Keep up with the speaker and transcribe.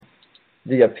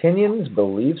The opinions,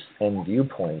 beliefs, and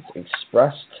viewpoints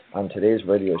expressed on today's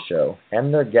radio show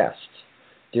and their guests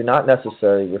do not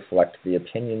necessarily reflect the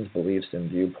opinions, beliefs,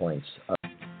 and viewpoints of.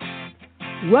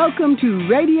 Welcome to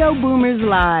Radio Boomers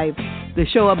Live, the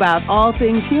show about all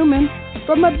things human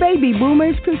from a baby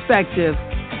boomer's perspective.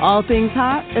 All things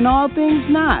hot and all things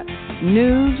not.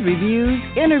 News, reviews,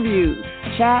 interviews,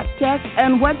 chat, tech,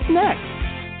 and what's next.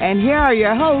 And here are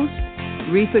your hosts,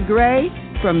 Retha Gray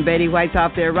from Betty White's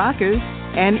Off Their Rockers,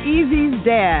 and Easy's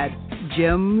dad,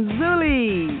 Jim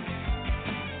Zulli.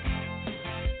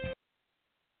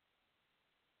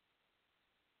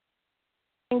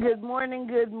 Good morning,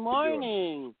 good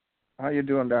morning. How you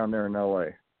doing down there in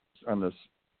L.A. on this?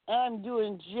 I'm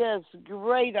doing just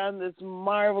great on this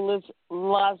marvelous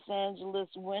Los Angeles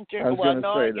winter.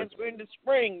 I guess we're into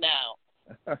spring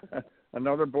now.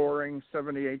 Another boring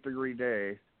 78-degree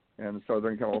day in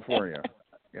Southern California.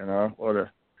 I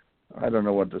don't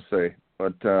know what to say.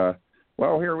 But,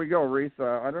 well, here we go, Reese.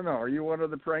 I don't know. Are you one of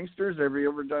the pranksters? Have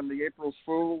you ever done the April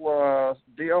Fool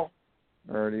deal?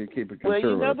 Or do you keep it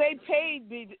conservative? Well, they paid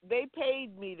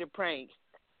me to prank.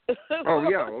 Oh,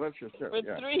 yeah, well, that's just it.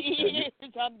 For 3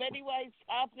 years on Betty White's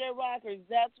Off Their Rockers,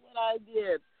 that's what I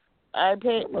did. I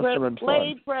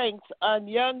played pranks on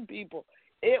young people.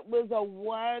 It was a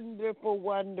wonderful,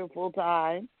 wonderful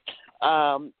time.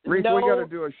 Reese, we got to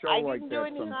do a show like that sometime. I didn't do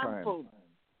any harmful.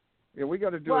 Yeah, we got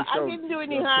to do a show. I didn't do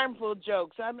any harmful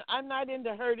jokes. I'm not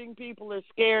into hurting people or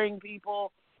scaring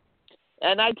people.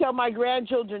 And I tell my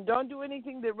grandchildren, don't do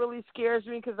anything that really scares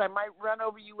me because I might run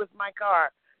over you with my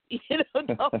car.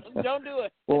 Don't do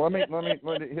it. Well, let me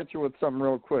hit you with something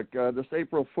real quick. This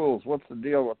April Fools, what's the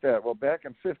deal with that? Well, back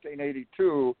in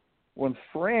 1582, when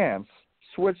France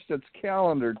switched its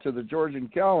calendar to the Georgian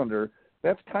calendar,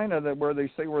 that's kind of where they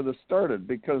say where this started,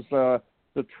 because the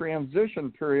transition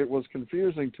period was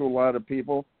confusing to a lot of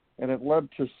people, and it led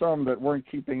to some that weren't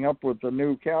keeping up with the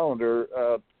new calendar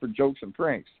for jokes and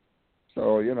pranks.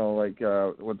 So,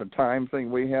 with the time thing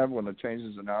we have, when it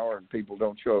changes an hour and people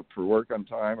don't show up for work on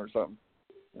time or something,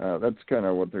 that's kind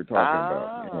of what they're talking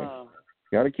about.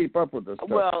 You got to keep up with this stuff.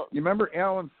 Well, you remember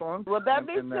Alan Funk? Well, that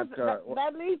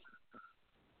leads.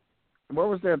 What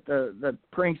was that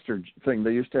prankster thing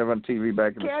they used to have on TV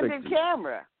back in the 60s? Candid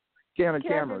Camera. Candid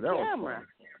Camera. That was fun.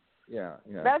 Yeah.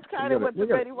 That's kind of what the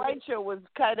Betty White show was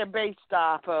kind of based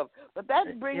off of. But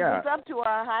that brings us up to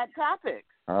our hot topic.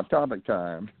 Hot topic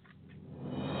time.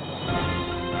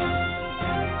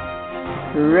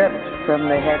 Ripped from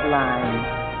the headlines,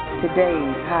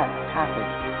 today's hot topic.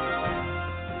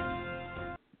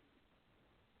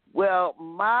 Well,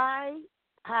 my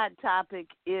hot topic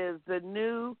is the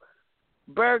new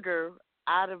burger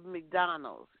out of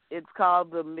McDonald's. It's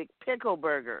called the McPickle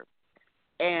Burger,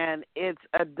 and it's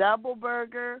a double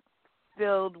burger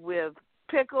filled with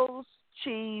pickles,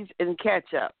 cheese, and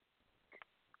ketchup.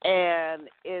 And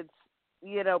it's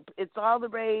all the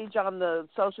rage on the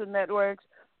social networks.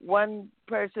 One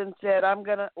person said, I'm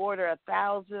going to order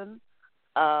 1,000.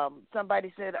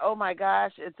 Somebody said, oh, my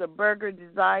gosh, it's a burger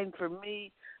designed for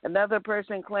me. Another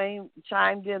person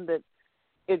chimed in that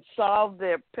it solved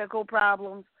their pickle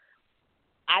problems.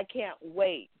 I can't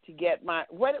wait to get my –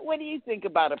 what do you think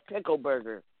about a pickle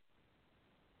burger?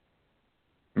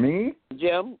 Me?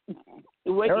 Jim?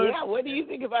 What do you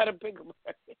think about a pickle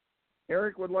burger?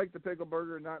 Eric would like the pickle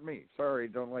burger, not me. Sorry,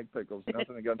 don't like pickles.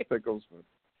 Nothing against pickles, but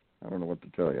I don't know what to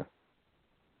tell you.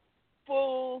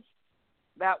 Fools.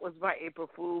 That was my April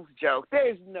Fool's joke.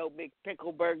 There's no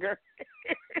McPickle burger.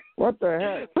 What the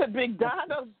heck? But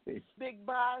McDonald's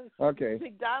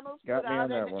Got put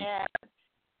out an ad.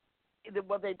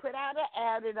 Well, they put out an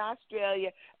ad in Australia,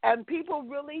 and people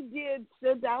really did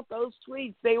send out those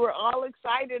tweets. They were all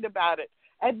excited about it,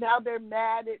 and now they're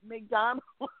mad at McDonald's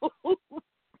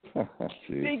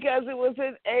because it was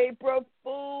an April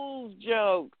Fool's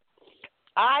joke.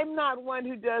 I'm not one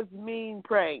who does mean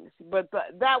pranks, but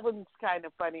that one's kind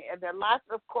of funny. And there are lots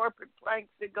of corporate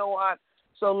pranks that go on.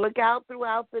 So look out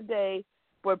throughout the day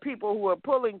for people who are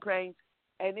pulling pranks.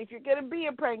 And if you're going to be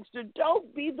a prankster,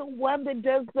 don't be the one that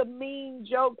does the mean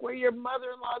joke where your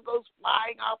mother-in-law goes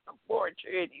flying off the porch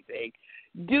or anything.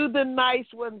 Do the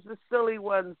nice ones, the silly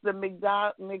ones, the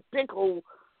McPickle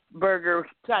burger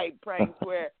type pranks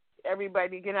where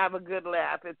everybody can have a good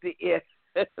laugh at the end.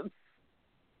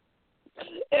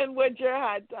 And what's your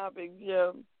hot topic,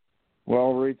 Jim?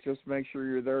 Well, Reed, just make sure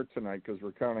you're there tonight because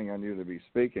we're counting on you to be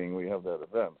speaking. We have that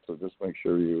event, so just make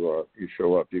sure you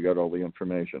show up. You got all the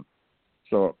information.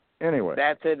 So Anyway.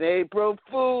 That's an April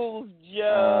Fool's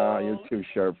joke. You're too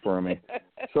sharp for me.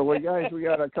 So, guys, we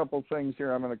got a couple things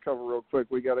here I'm going to cover real quick.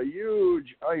 We got a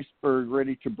huge iceberg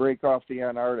ready to break off the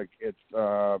Antarctic. It's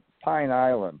Pine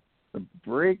Island. The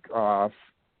break-off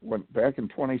back in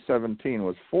 2017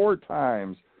 was 4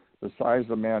 times the size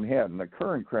of Manhattan. The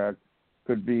current crack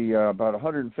could be about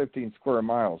 115 square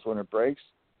miles. When it breaks,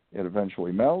 it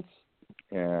eventually melts.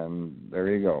 And there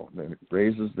you go. It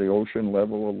raises the ocean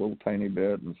level a little tiny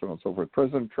bit and so on and so forth.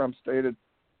 President Trump stated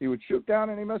he would shoot down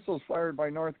any missiles fired by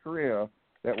North Korea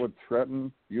that would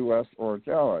threaten U.S. or its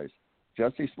allies.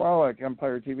 Jesse Smollett,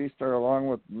 Empire TV star, along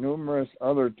with numerous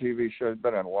other TV shows,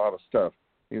 been on a lot of stuff.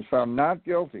 He was found not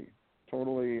guilty,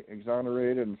 totally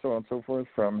exonerated and so on and so forth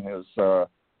from his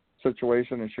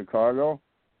situation in Chicago,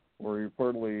 where he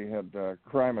reportedly had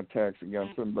crime attacks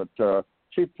against him. But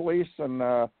chief police and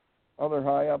other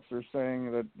high-ups are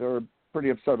saying that they're pretty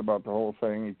upset about the whole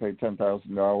thing. He paid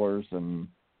 $10,000 and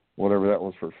whatever that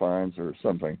was for fines or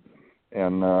something.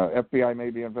 And FBI may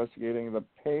be investigating the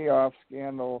payoff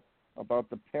scandal about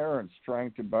the parents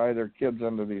trying to buy their kids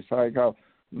into these high colleges.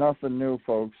 Nothing new,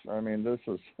 folks. I mean, this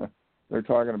is they're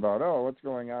talking about, what's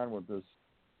going on with this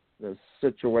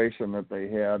situation that they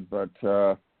had. But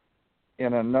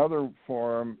in another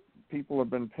form, people have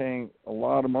been paying a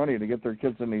lot of money to get their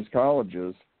kids in these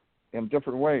colleges in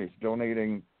different ways,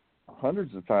 donating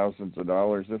hundreds of thousands of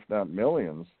dollars, if not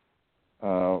millions.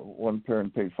 One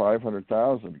parent paid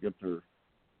 $500,000 to get their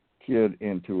kid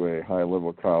into a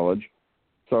high-level college.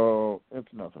 So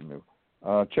it's nothing new.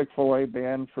 Chick-fil-A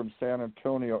banned from San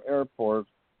Antonio Airport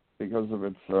because of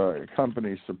its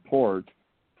company support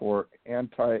for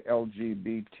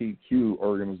anti-LGBTQ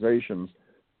organizations.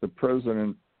 The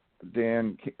president,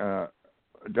 Diane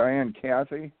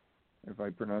Cathy, if I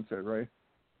pronounce that right,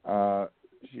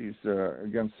 she's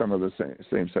against some of the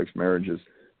same-sex marriages.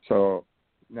 So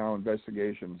now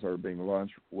investigations are being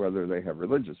launched whether they have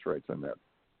religious rights in that.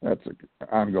 That's an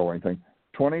ongoing thing.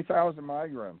 20,000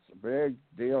 migrants, a big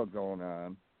deal going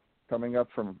on, coming up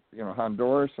from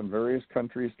Honduras and various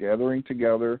countries gathering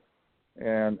together.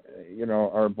 And,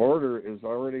 our border is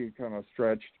already kind of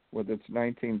stretched with its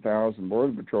 19,000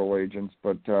 Border Patrol agents,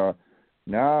 but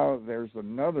now there's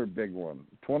another big one,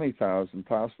 20,000,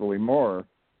 possibly more,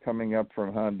 coming up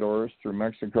from Honduras through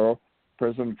Mexico.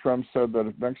 President Trump said that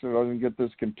if Mexico doesn't get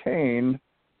this contained,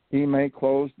 he may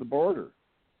close the border.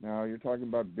 Now, you're talking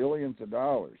about billions of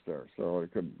dollars there, so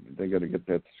they got to get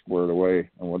that squared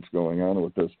away on what's going on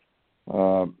with this.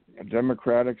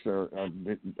 Democrats,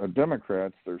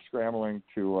 they're scrambling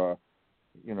to,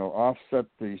 offset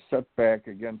the setback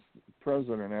against the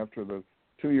president after the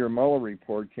 2-year Mueller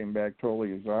report came back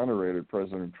totally exonerated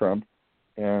President Trump,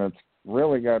 and it's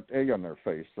really got egg on their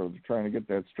face. So they're trying to get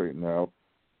that straightened out,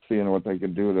 seeing what they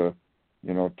can do to,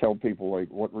 tell people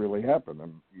like what really happened.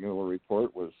 And the Mueller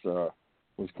report was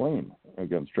clean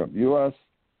against Trump. U.S.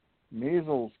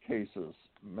 measles cases.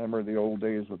 Remember the old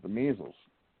days with the measles?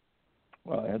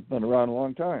 Well, it's been around a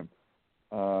long time.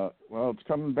 It's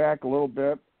coming back a little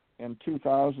bit. In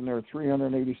 2000, there were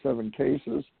 387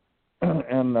 cases.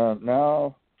 And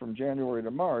now, from January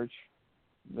to March,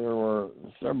 there were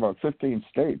about 15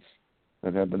 states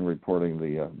that have been reporting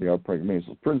the outbreak of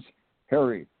measles. Prince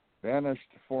Harry banished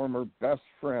former best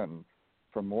friend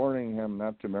from warning him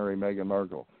not to marry Meghan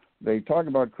Markle. They talk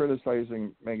about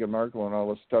criticizing Meghan Markle and all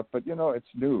this stuff, but,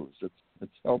 it's news.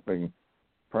 It's helping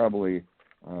probably,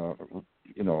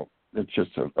 it's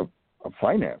just a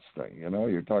finance thing,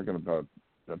 You're talking about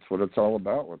that's what it's all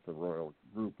about with the royal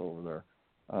group over there.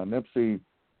 Nipsey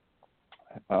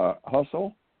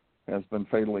Hussle has been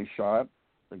fatally shot.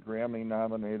 The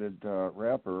Grammy-nominated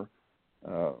rapper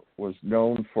was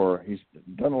known for, he's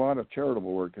done a lot of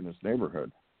charitable work in his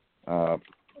neighborhood.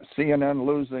 CNN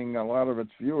losing a lot of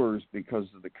its viewers because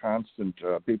of the constant,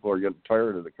 people are getting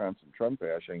tired of the constant Trump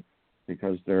bashing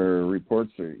because their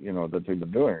reports, that they've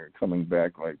been doing are coming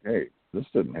back like, hey, this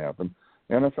didn't happen.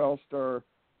 NFL star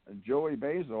Joey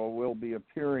Basil will be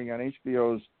appearing on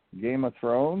HBO's Game of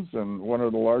Thrones, and one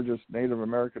of the largest Native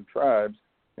American tribes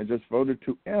has just voted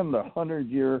to end the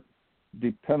 100-year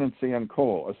dependency on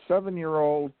coal. A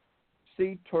 7-year-old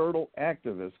sea turtle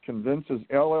activist convinces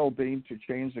LL Bean to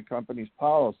change the company's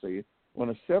policy when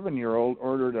a 7-year-old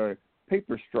ordered a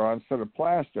paper straw instead of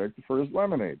plastic for his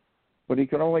lemonade. But he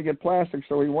could only get plastic,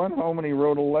 so he went home and he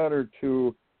wrote a letter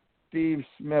to Steve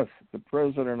Smith, the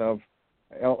president of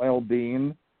LL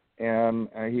Bean, and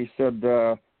he said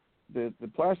the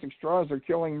plastic straws are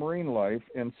killing marine life,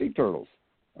 and sea turtles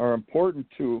are important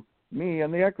to me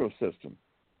and the ecosystem.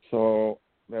 So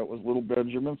that was Little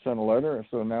Benjamin sent a letter,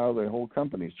 so now the whole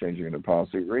company's changing their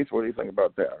policy. Reese, what do you think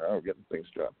about that? How are we getting things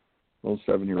done? Little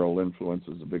 7-year-old Influence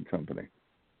is a big company.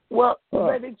 Well,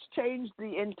 but it's changed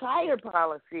the entire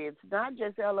policy. It's not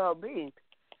just LLB.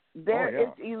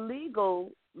 It's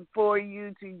illegal for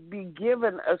you to be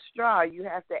given a straw. You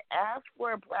have to ask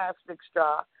for a plastic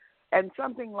straw, and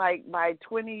something like by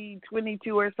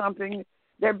 2022 or something,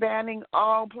 they're banning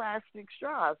all plastic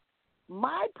straws.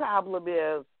 My problem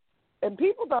is, and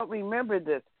people don't remember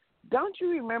this. Don't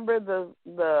you remember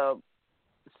the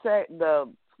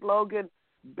slogan,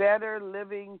 "Better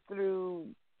living through"?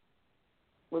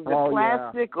 Was it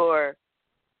plastic or?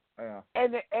 Yeah.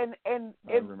 And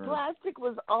plastic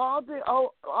was all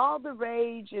the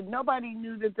rage, and nobody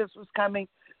knew that this was coming.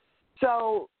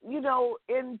 So,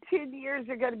 in 10 years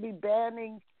they're going to be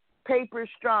banning paper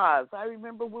straws. I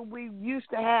remember when we used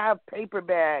to have paper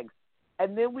bags,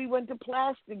 and then we went to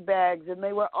plastic bags, and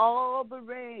they were all the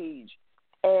rage.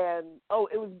 And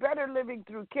it was better living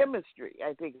through chemistry,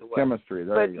 I think it was. Chemistry,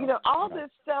 there you go. But all this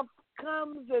stuff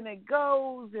comes and it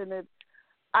goes, and it.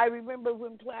 I remember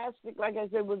when plastic, like I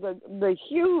said, was the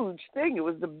huge thing. It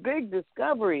was the big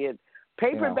discovery, and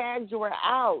paper bags were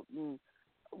out. And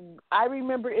I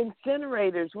remember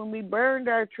incinerators when we burned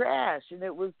our trash, and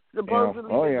it was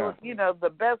supposedly the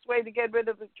best way to get rid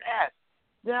of the trash.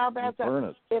 Now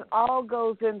it all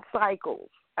goes in cycles.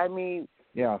 I mean,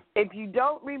 if you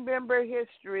don't remember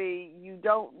history, you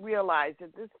don't realize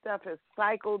that this stuff is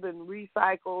cycled and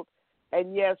recycled.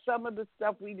 And yes, some of the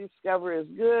stuff we discover is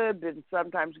good, and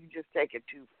sometimes we just take it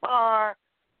too far.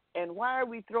 And why are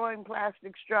we throwing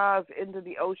plastic straws into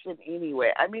the ocean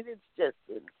anyway? I mean, it's just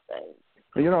insane.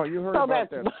 You heard about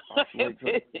that.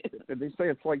 They say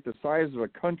it's like the size of a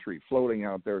country floating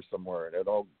out there somewhere, and it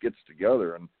all gets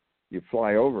together, and you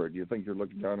fly over it. You think you're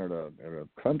looking down at a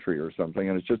country or something,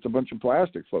 and it's just a bunch of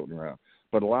plastic floating around.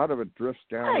 But a lot of it drifts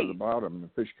down to the bottom, and the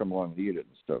fish come along and eat it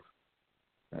and stuff.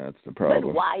 That's the problem.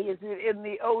 But why is it in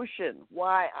the ocean?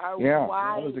 Why how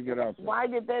does it get out there? Why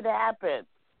did that happen?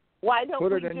 Why don't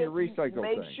Put we it in just your recycle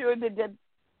make thing. sure that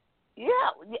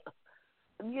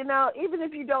even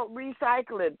if you don't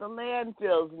recycle it, the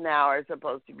landfills now are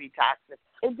supposed to be toxic.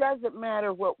 It doesn't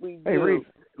matter what we do. Hey, Reese,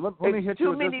 let me hit you too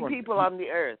with many this one. people on the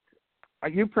earth.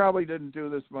 You probably didn't do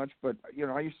this much, but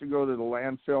I used to go to the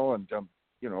landfill and dump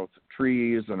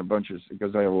trees and a bunch of,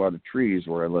 because I have a lot of trees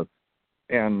where I live,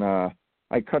 and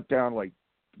I cut down like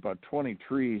about 20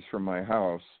 trees from my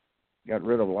house, got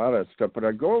rid of a lot of that stuff. But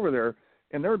I'd go over there,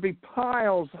 and there would be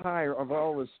piles higher of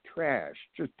all this trash,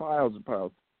 just piles and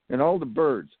piles, and all the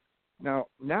birds.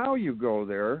 Now you go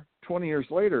there 20 years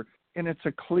later, and it's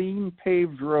a clean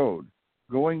paved road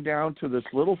going down to this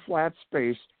little flat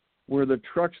space where the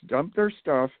trucks dump their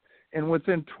stuff, and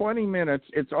within 20 minutes,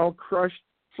 it's all crushed,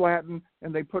 flattened,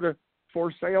 and they put a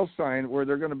for sale sign where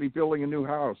they're going to be building a new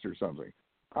house or something.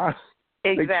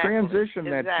 They transition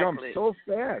that jump so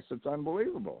fast. It's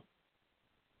unbelievable.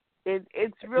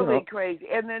 It's really crazy.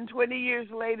 And then 20 years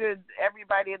later,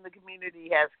 everybody in the community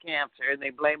has cancer, and they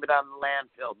blame it on the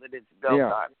landfill that it's built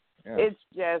on. Yeah.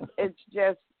 It's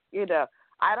just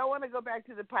I don't want to go back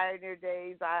to the pioneer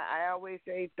days. I always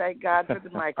say thank God for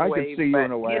the microwave. I could see you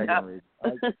in a wagon.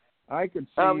 I could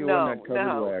see you in that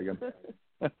covered wagon.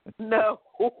 No,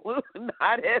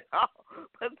 not at all.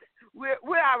 But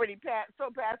we're already past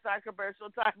our commercial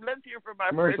time. Let's hear from our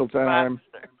commercial time.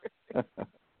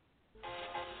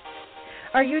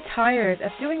 Are you tired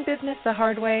of doing business the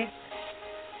hard way?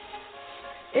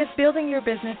 Is building your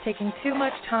business taking too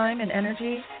much time and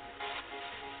energy?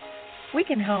 We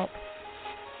can help.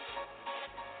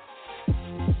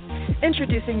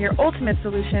 Introducing your ultimate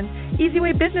solution,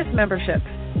 EasyWay Business Membership.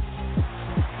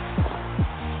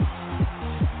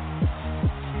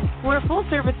 We're a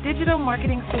full-service digital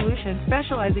marketing solution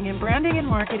specializing in branding and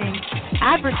marketing,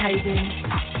 advertising,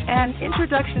 and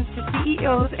introductions to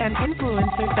CEOs and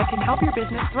influencers that can help your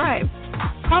business thrive.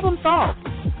 Problem solved.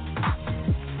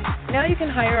 Now you can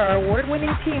hire our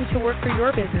award-winning team to work for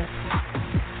your business.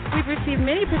 We've received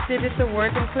many prestigious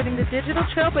awards, including the Digital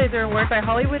Trailblazer Award by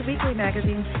Hollywood Weekly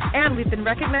Magazine, and we've been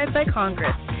recognized by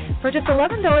Congress. For just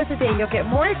 $11 a day, you'll get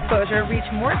more exposure, reach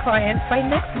more clients by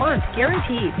next month,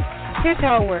 guaranteed. Here's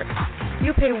how it works.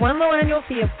 You pay one low annual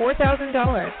fee of $4,000,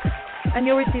 and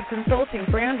you'll receive consulting,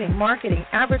 branding, marketing,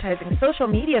 advertising, social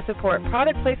media support,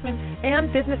 product placement,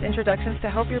 and business introductions to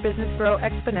help your business grow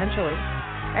exponentially.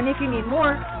 And if you need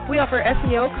more, we offer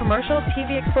SEO, commercial,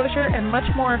 TV exposure, and much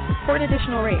more for an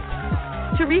additional rate.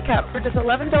 To recap, for just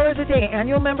 $11 a day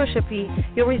annual membership fee,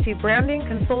 you'll receive branding,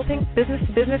 consulting,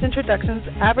 business-to-business introductions,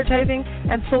 advertising,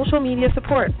 and social media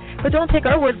support. But don't take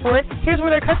our word for it. Here's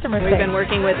what our customers say. We've been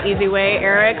working with EasyWay,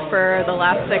 Eric, for the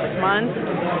last 6 months,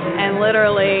 and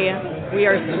literally we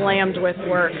are slammed with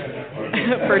work.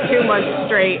 for 2 months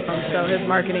straight. So his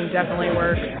marketing definitely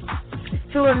works.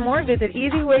 To learn more, visit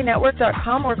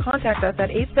EasyWayNetwork.com or contact us at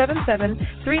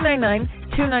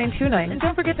 877-399-2929. And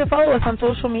don't forget to follow us on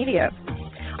social media.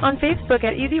 On Facebook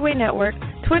at Easyway Network,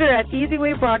 Twitter at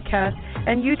Easyway Broadcast,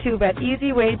 and YouTube at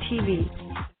Easyway TV.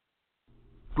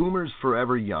 Boomers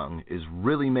Forever Young is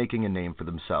really making a name for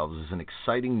themselves as an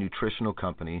exciting nutritional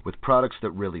company with products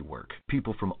that really work.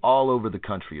 People from all over the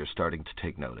country are starting to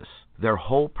take notice. Their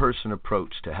whole-person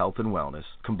approach to health and wellness,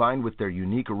 combined with their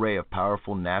unique array of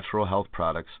powerful natural health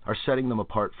products, are setting them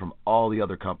apart from all the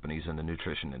other companies in the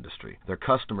nutrition industry. Their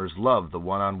customers love the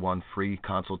one-on-one free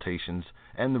consultations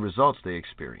and the results they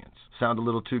experience. Sound a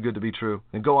little too good to be true?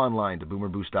 Then go online to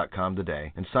boomerboost.com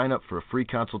today and sign up for a free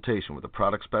consultation with a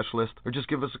product specialist, or just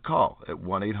give us a call at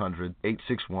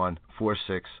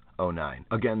 1-800-861-4609.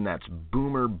 Again, that's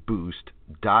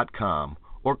boomerboost.com,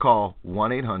 or call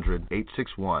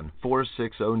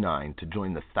 1-800-861-4609 to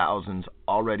join the thousands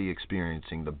already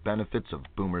experiencing the benefits of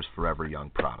Boomers Forever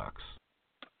Young products.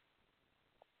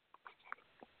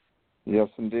 Yes,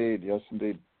 indeed. Yes,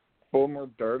 indeed. Boomer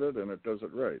darted, and it does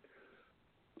it right.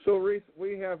 So, Reese,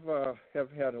 we have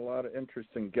had a lot of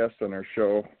interesting guests on our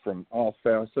show from all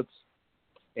facets,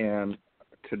 and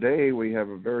today we have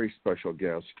a very special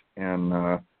guest. And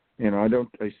I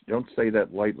don't say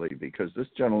that lightly, because this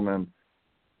gentleman,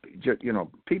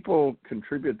 people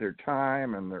contribute their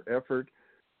time and their effort,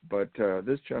 but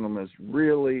this gentleman is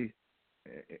really,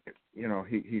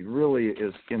 he really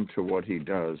is into what he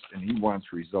does, and he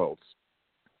wants results.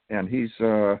 And he's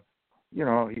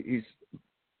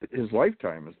his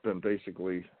lifetime has been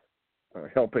basically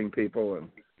helping people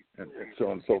and so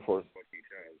on and so forth.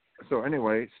 So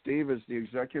anyway, Steve is the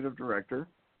executive director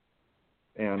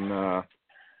and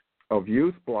of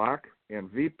Youth Block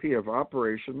and VP of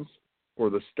operations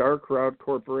for the Star Crowd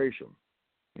Corporation.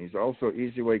 He's also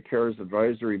Easyway Care's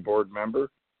advisory board member,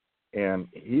 and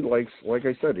he likes, like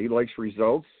I said, he likes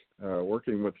results,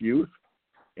 working with youth,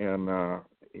 and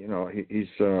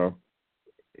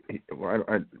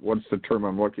what's the term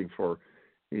I'm looking for?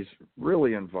 He's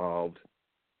really involved,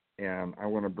 and I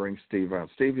want to bring Steve on.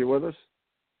 Steve, you with us?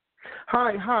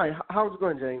 Hi. How's it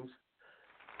going, James?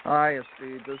 Hi,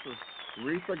 Steve. This is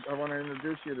Retha. I want to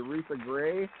introduce you to Retha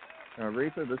Gray.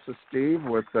 Retha, this is Steve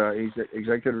with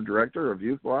Executive Director of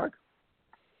Youth Block.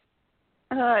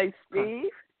 Hi,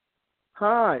 Steve.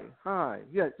 Hi.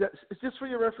 Yeah, it's just for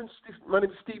your reference, Steve. My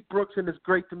name is Steve Brooks, and it's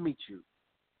great to meet you.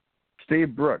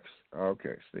 Steve Brooks.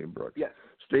 Okay, Steve Brooks. Yes.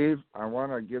 Steve, I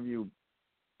want to give you,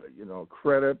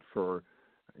 credit for,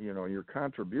 your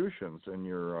contributions and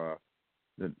your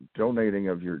the donating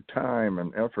of your time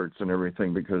and efforts and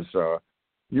everything, because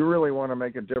you really want to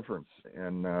make a difference.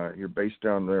 And you're based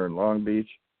down there in Long Beach,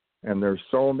 and there's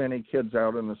so many kids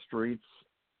out in the streets.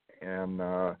 And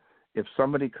if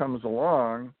somebody comes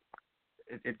along,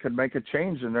 it could make a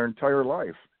change in their entire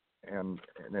life. And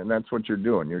that's what you're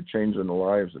doing. You're changing the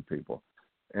lives of people.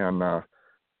 And I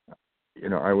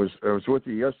was with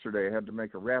you yesterday. I had to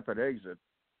make a rapid exit,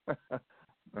 but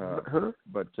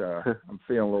I'm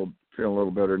feeling a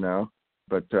little better now.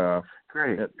 But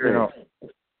great.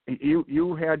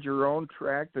 You had your own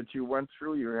track that you went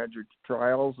through. You had your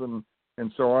trials and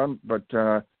so on. But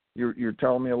you're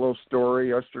telling me a little story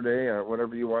yesterday,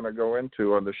 whatever you want to go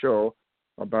into on the show,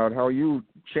 about how you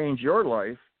changed your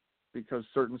life because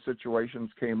certain situations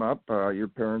came up. Your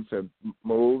parents had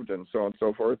moved and so on and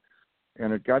so forth,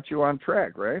 and it got you on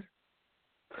track, right?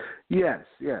 Yes,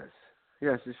 it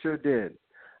sure did.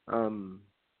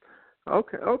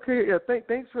 Okay. Yeah.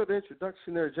 Thanks for the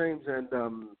introduction there, James, and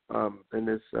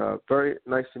it's very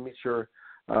nice to meet your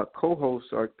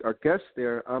co-host, our guest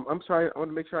there. I'm sorry, I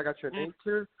want to make sure I got your name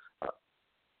clear.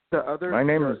 The other. My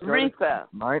name is Retha.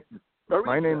 My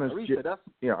name is Retha.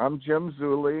 I'm Jim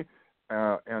Zuley,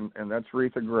 and that's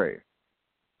Retha Gray.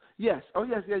 Yes. Oh,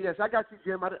 yes. I got you,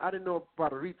 Jim. I didn't know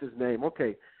about Aretha's name.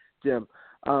 Okay, Jim.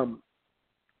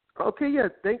 Okay, yeah.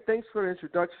 Thanks for the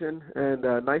introduction, and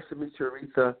nice to meet you,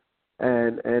 Aretha.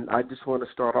 And I just want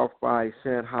to start off by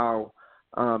saying how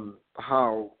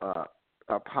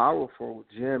powerful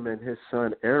Jim and his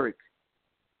son Eric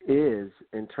is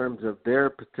in terms of their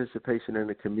participation in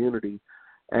the community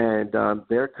and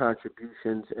their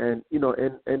contributions, and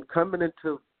and coming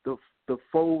into the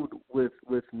fold with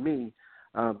me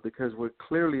because we're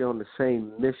clearly on the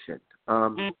same mission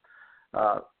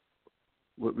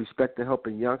with respect to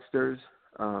helping youngsters,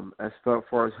 as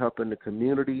far as helping the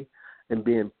community and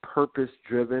being purpose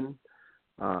driven.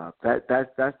 That's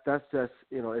just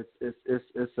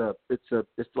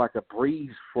it's like a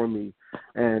breeze for me,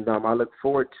 and I look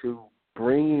forward to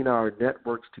bringing our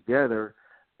networks together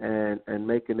and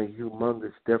making a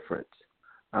humongous difference.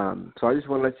 So I just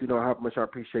want to let you know how much I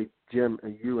appreciate Jim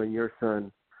and you and your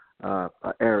son,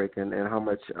 Eric, and how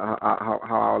much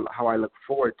how I look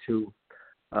forward to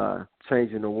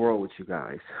changing the world with you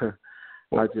guys.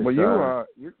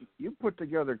 You put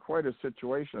together quite a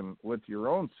situation with your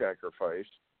own sacrifice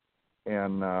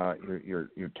and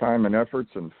your time and efforts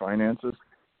and finances,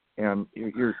 and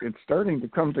it's starting to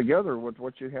come together with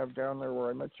what you have down there where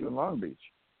I met you in Long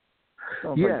Beach.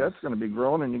 Sounds like that's going to be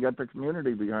growing, and you got the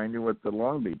community behind you with the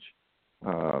Long Beach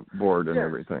board and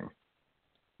everything.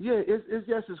 Yeah,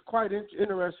 it's quite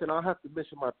interesting. I'll have to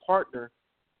mention my partner,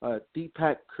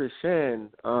 Deepak Krishan,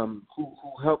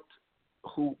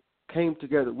 who came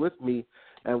together with me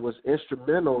and was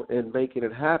instrumental in making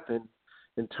it happen.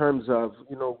 In terms of,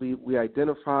 we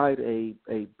identified a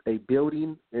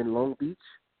building in Long Beach,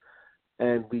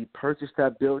 and we purchased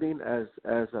that building as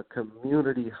a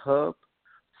community hub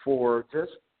for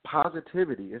just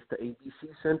positivity. It's the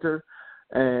ABC Center,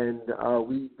 and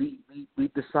we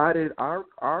decided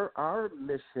our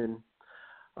mission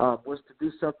was to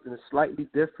do something slightly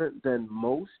different than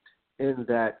most. In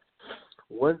that,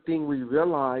 one thing we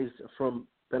realized from,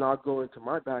 and I'll go into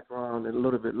my background in a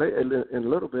little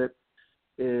bit,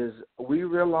 is we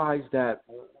realized that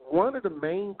one of the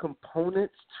main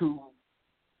components to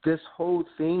this whole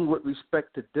thing with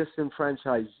respect to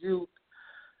disenfranchised youth,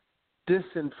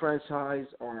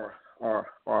 disenfranchised or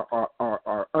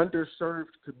underserved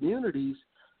communities,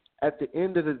 at the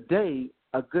end of the day,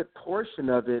 a good portion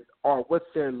of it, or what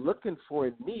they're looking for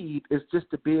and need, is just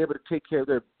to be able to take care of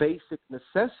their basic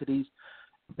necessities,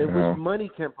 in which money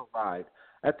can provide.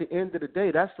 At the end of the day,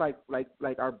 that's like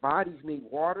our bodies need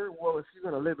water. Well, if you're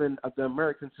going to live in the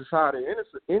American society,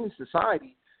 any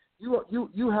society,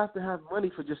 you have to have money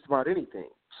for just about anything.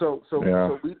 So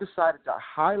we decided to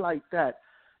highlight that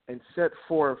and set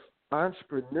forth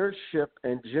entrepreneurship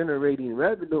and generating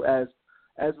revenue as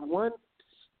one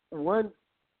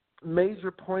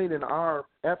major point in our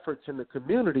efforts in the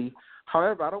community.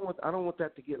 However, I don't want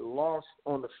that to get lost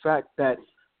on the fact that,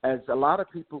 as a lot of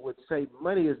people would say,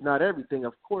 money is not everything.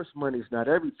 Of course, money is not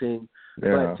everything.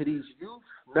 But to these youth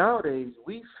nowadays,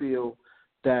 we feel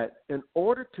that in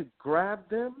order to grab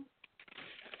them,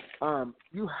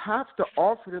 you have to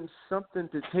offer them something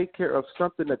to take care of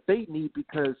something that they need.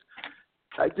 Because,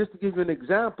 just to give you an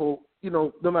example,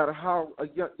 no matter how a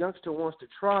youngster wants to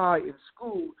try in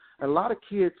school, a lot of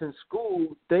kids in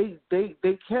school, they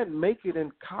can't make it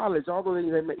in college, although they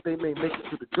may make it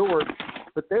to the door,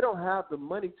 but they don't have the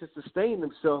money to sustain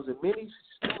themselves, and many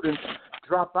students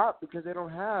drop out because they don't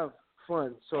have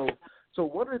funds. So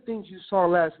one of the things you saw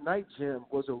last night, Jim,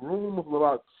 was a room of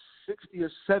about 60 or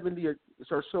 70 or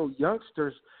so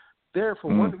youngsters there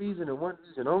for one reason and one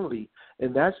reason only,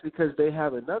 and that's because they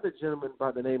have another gentleman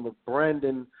by the name of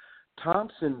Brandon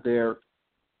Thompson there,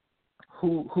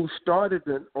 who started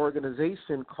an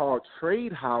organization called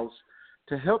Trade House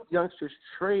to help youngsters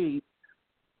trade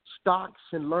stocks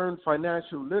and learn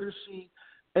financial literacy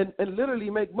and literally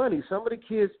make money. Some of the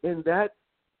kids in that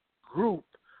group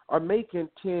are making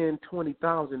 $10,000,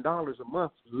 $20,000 a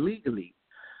month legally.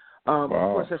 Of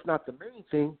course, that's not the main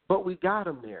thing, but we got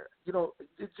them there.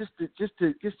 Just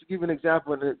to give you an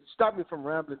example, and stop me from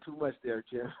rambling too much there,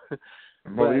 Jim.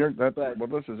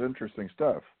 This is interesting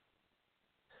stuff.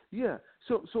 Yeah.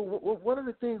 So one of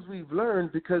the things we've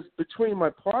learned, because between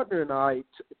my partner and I,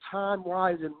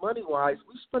 time-wise and money-wise,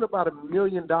 we spent about $1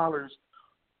 million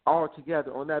all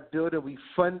together on that building. We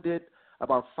funded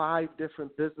about 5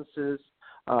 different businesses,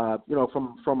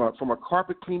 from a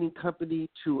carpet cleaning company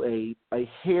to a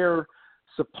hair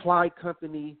supply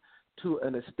company to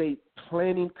an estate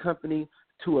planning company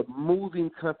to a moving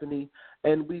company,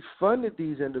 and we funded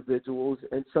these individuals,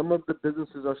 and some of the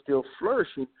businesses are still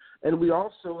flourishing. And we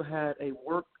also had a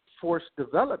workforce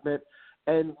development,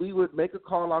 and we would make a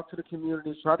call out to the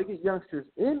community, try to get youngsters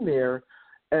in there.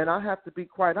 And I have to be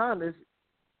quite honest,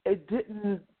 it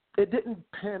didn't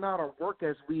pan out or work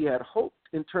as we had hoped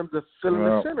in terms of filling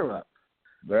the center up.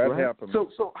 That happens.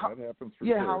 That happens for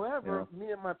sure. However, me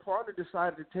and my partner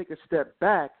decided to take a step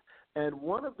back. And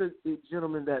one of the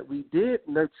gentlemen that we did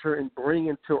nurture and bring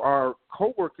into our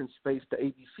co-working space, the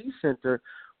ABC Center,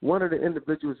 one of the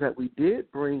individuals that we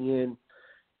did bring in,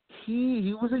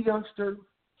 he was a youngster.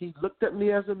 He looked at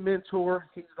me as a mentor.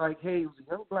 He's like, hey, he was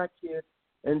a young black kid,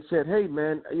 and said, hey,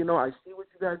 man, I see what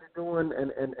you guys are doing,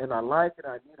 and I like it.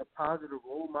 I need a positive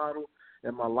role model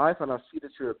in my life, and I see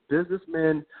that you're a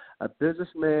businessman,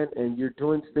 and you're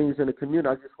doing things in the community.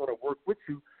 I just want to work with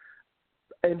you.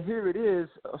 And here it is.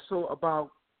 So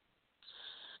about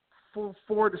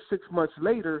 4 to 6 months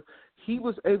later, he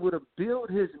was able to build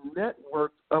his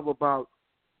network of about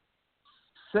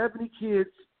 70 kids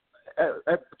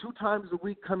at 2 times a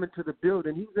week coming to the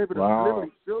building. He was able to Wow.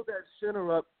 literally fill that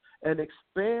center up and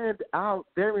expand out.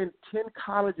 They're in 10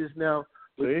 colleges now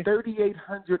with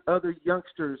 3,800 other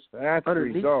youngsters That's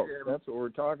underneath results. them. That's what we're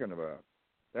talking about.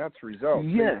 That's results.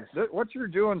 Yes. What you're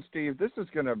doing, Steve, this is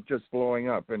going to just blowing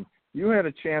up. And you had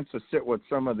a chance to sit with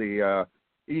some of the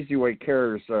Easy Way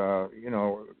Cares,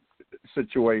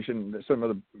 situation, some of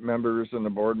the members and the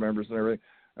board members and everything.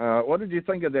 What did you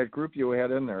think of that group you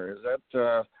had in there? Is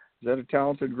that a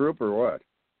talented group or what?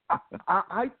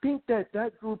 I think that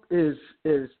group is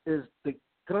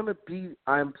gonna be.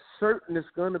 I'm certain it's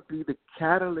gonna be the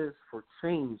catalyst for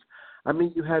change. I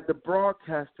mean, you had the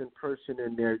broadcasting person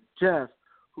in there, Jeff,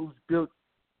 who's built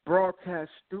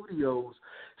broadcast studios.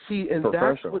 See, and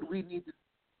that's what we need to.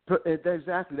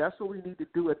 Exactly, that's what we need to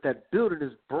do at that building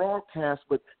is broadcast.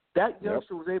 But that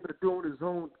youngster was able to do on his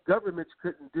own. Governments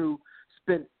couldn't do.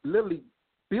 Spent literally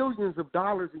billions of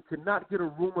dollars and could not get a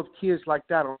room of kids like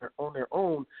that on their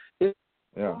own. It's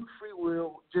free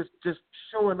will, just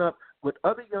showing up with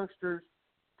other youngsters,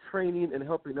 training and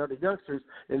helping other youngsters.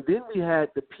 And then we had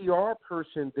the PR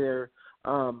person there.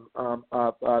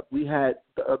 We had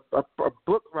a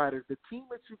book writer. The team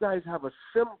that you guys have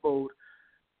assembled,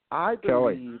 I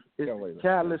believe, is the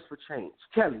catalyst for change.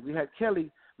 Kelly. We had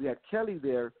Kelly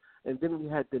there, and then we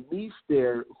had Denise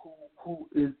there, who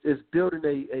is building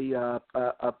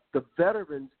the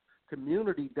veterans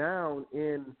community down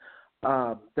in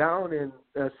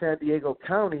San Diego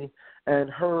County, and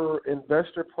her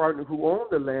investor partner who owned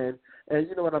the land. And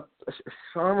you know what?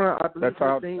 Sharma, I believe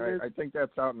her name is. I think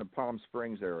that's out in the Palm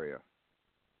Springs area.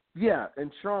 Yeah,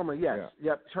 and Sharma, yes,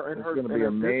 yep. And it's her going to be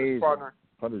amazing. Partner,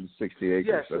 160 acres.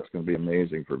 Yes. That's going to be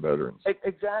amazing for veterans.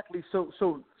 Exactly. So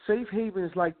safe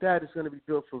havens like that is going to be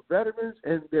built for veterans,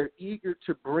 and they're eager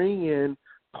to bring in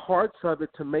parts of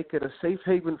it to make it a safe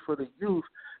haven for the youth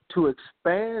to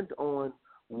expand on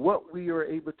what we are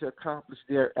able to accomplish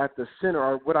there at the center,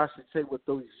 or what I should say, what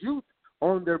those youth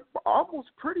on their almost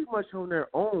pretty much on their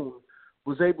own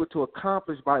was able to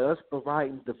accomplish by us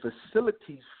providing the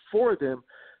facilities for them.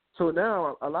 So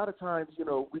now, a lot of times,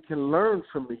 we can learn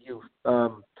from the youth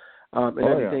and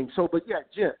everything. Yeah. So, but yeah,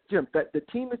 Jim, the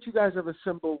team that you guys have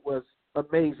assembled was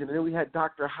amazing. And then we had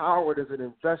Dr. Howard as an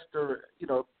investor,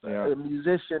 a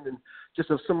musician, and just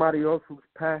somebody else who's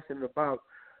passionate about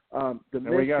the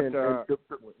mission.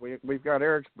 We've got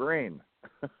Eric's brain.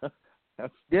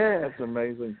 That's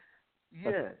amazing.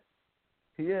 Yeah.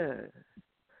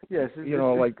 Yes.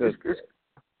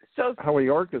 So, how we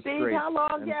orchestrate. Steve, how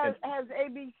long has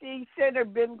ABC Center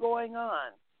been going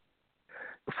on?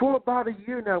 For about a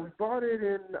year now. We bought it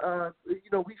in,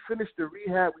 we finished the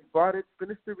rehab. We bought it,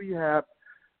 finished the rehab,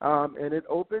 and it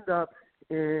opened up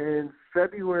in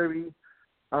February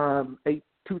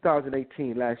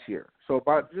 2018, last year. So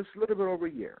about just a little bit over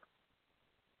a year.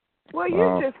 Well,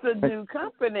 you're just a new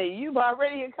company. You've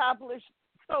already accomplished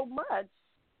so much,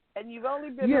 and you've only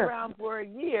been around for a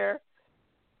year.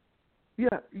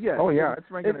 Yeah. Oh, yeah,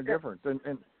 it's making a difference.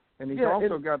 And he's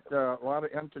also got a lot of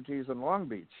entities in Long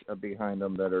Beach behind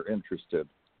him that are interested,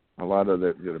 a lot of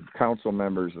the council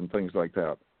members and things like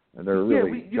that. And they're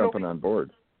really jumping on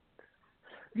board.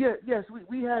 Yeah, yes,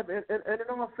 we have. And in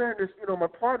all fairness, my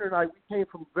partner and I, we came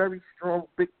from very strong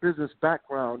big business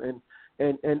background, and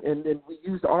we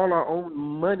used all our own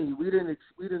money. We didn't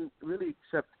really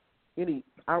accept any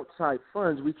outside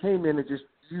funds. We came in and just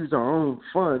used our own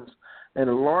funds, and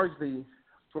largely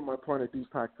from my partner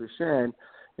Deepak Krishan,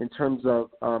 in terms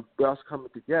of us coming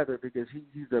together, because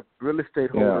he's a real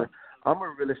estate holder. I'm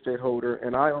a real estate holder,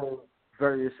 and I own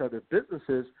various other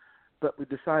businesses. But we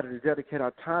decided to dedicate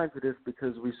our time to this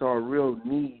because we saw a real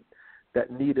need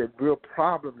real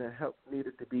problem that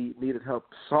needed help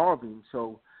solving.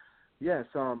 So, yes,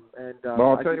 well,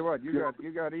 I'll tell you what,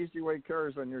 you got Easy Way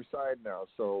Cares on your side now,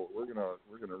 so we're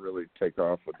gonna really take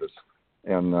off with this.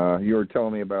 And you were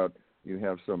telling me about you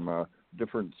have some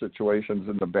different situations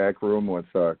in the back room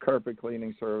with carpet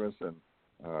cleaning service and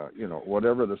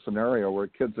whatever the scenario, where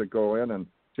kids that go in and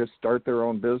just start their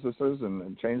own businesses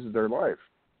and change their life.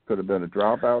 Could have been a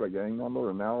dropout, a gang member,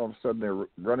 and now all of a sudden they're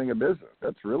running a business.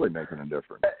 That's really making a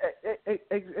difference.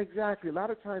 Exactly. A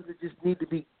lot of times they just need to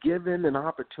be given an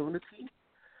opportunity,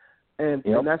 and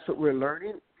that's what we're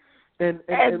learning. And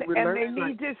they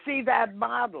need to see that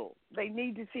model. They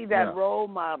need to see that role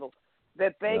model,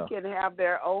 that they can have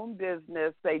their own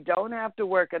business. They don't have to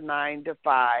work a 9 to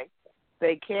 5.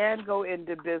 They can go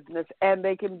into business, and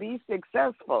they can be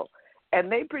successful.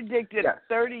 And they predicted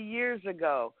 30 years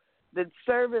ago the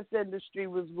service industry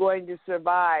was going to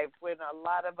survive when a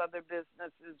lot of other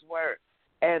businesses weren't.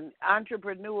 and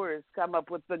entrepreneurs come up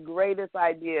with the greatest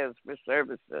ideas for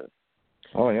services.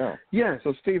 Oh, yeah. Yes.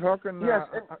 So, Steve, how can, Yes.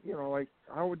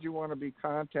 how would you want to be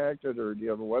contacted, or do you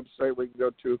have a website we can go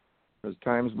to? As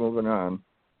time's moving on,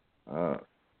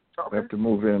 we have to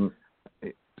move in.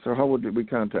 So how would we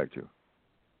contact you?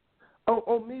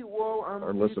 Me? Well,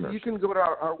 our listeners. You can go to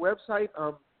our website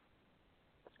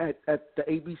at the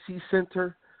ABC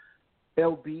Center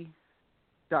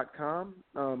LB.com.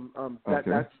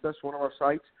 Okay. That's one of our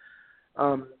sites.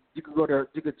 You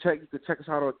could check us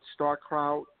out at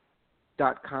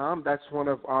starcrowd.com. That's one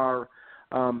of our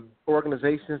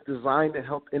organizations designed to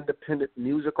help independent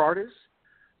music artists.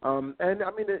 And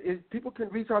I mean, people can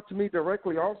reach out to me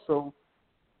directly also,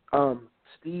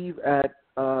 Steve at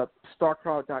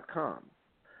starcrowd.com.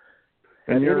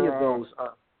 And any of those.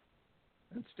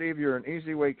 And Steve, you're an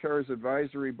Easy Way Cares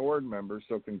Advisory Board member,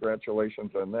 so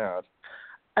congratulations on that.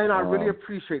 And I really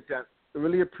appreciate that.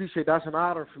 That's an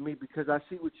honor for me because I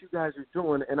see what you guys are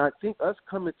doing, and I think us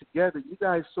coming together, you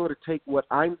guys sort of take what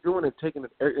I'm doing and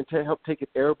help take it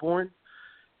airborne.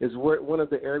 Is one of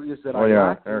the areas that I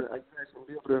like. And I guys will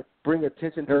be able to bring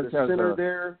attention to the center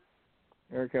there.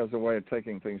 Eric has a way of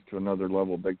taking things to another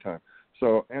level big time.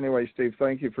 So anyway, Steve,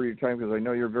 thank you for your time because I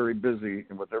know you're very busy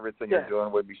with everything you're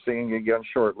doing. We'll be seeing you again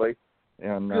shortly.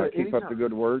 And keep up the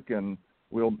good work, and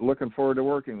we're looking forward to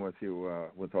working with you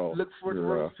with all. Look forward to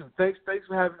working too. Thanks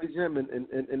for having me, Jim,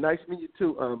 and nice meeting you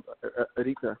too,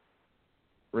 Aretha.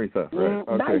 Right.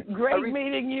 Okay. Great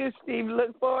meeting you, Steve.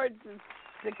 Look forward to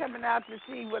coming out to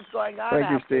see what's going on.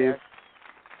 Thank you, Steve. There.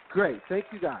 Great. Thank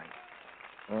you, guys.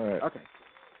 All right. Okay.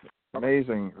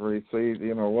 Amazing, Ruth. See,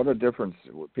 what a difference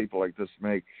people like this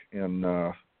make in,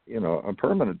 a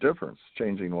permanent difference,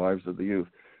 changing the lives of the youth.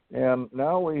 And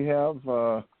now we have,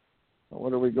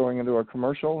 what are we going into, a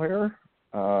commercial here?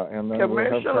 And then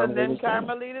commercial, and then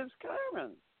Carmelita's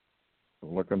Carmen.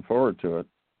 Looking forward to it.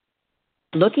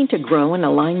 Looking to grow and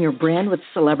align your brand with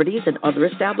celebrities and other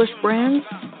established brands?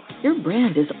 Your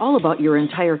brand is all about your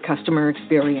entire customer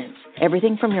experience.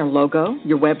 Everything from your logo,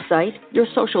 your website, your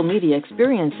social media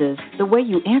experiences, the way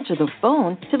you answer the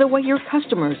phone, to the way your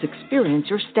customers experience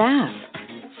your staff.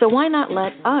 So why not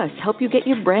let us help you get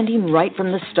your branding right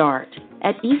from the start?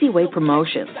 At Easy Way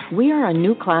Promotions, we are a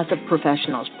new class of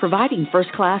professionals providing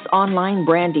first-class online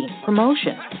branding,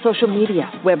 promotion, social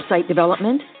media, website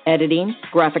development, editing,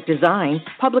 graphic design,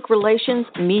 public relations,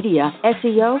 media,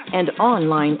 SEO, and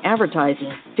online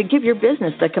advertising to give your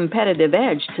business the competitive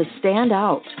edge to stand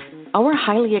out. Our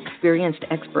highly experienced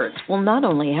experts will not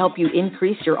only help you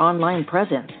increase your online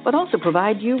presence, but also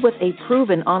provide you with a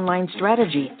proven online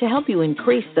strategy to help you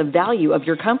increase the value of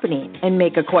your company and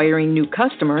make acquiring new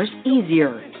customers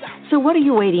easier. So what are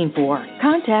you waiting for?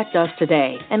 Contact us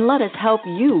today and let us help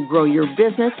you grow your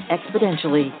business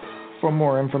exponentially. For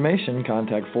more information,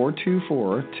 contact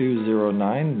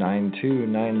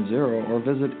 424-209-9290 or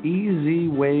visit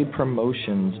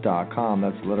easywaypromotions.com.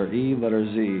 That's letter E, letter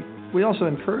Z. We also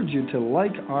encourage you to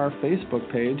like our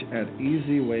Facebook page at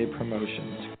Easy Way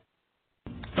Promotions.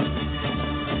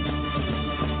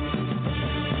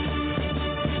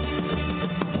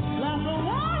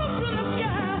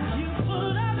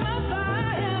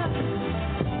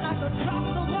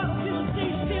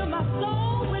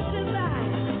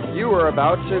 You are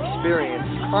about to experience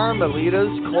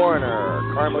Carmelita's Corner.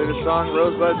 Carmelita's song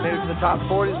Rosebud made it to the top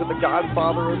 40s with the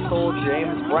godfather of soul,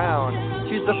 James Brown.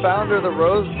 She's the founder of the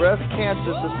Rose Breast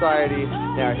Cancer Society.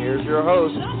 Now here's your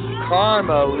host,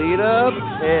 Carmelita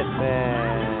Pittman.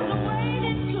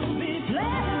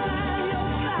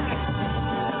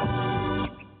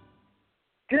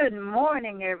 Good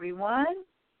morning, everyone.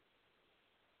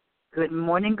 Good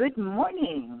morning, good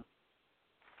morning.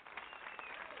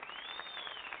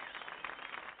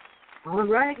 All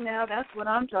right, now that's what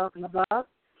I'm talking about.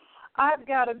 I've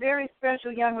got a very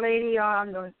special young lady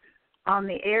on the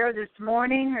air this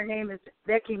morning. Her name is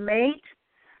Becky Mate.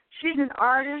 She's an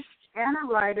artist and a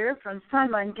writer from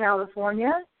Sunland,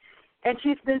 California, and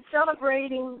she's been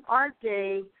celebrating Art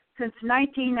Day since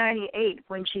 1998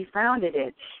 when she founded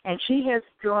it. And she has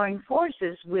joined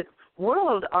forces with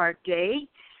World Art Day,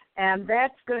 and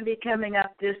that's going to be coming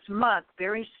up this month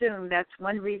very soon. That's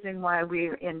one reason why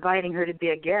we're inviting her to be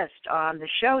a guest on the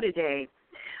show today.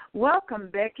 Welcome,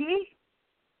 Becky.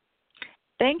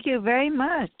 Thank you very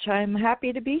much. I'm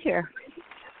happy to be here.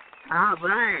 All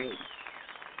right.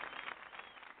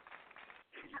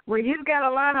 Well, you've got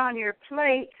a lot on your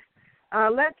plate.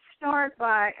 Let's start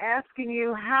by asking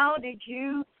you, how did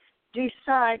you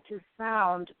decide to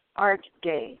found Art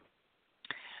Day?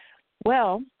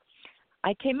 Well,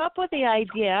 I came up with the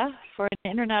idea for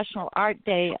an International Art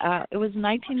Day. It was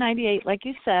 1998, like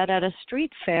you said, at a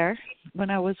street fair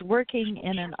when I was working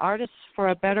in an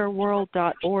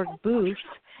artistsforabetterworld.org booth,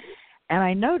 and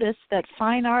I noticed that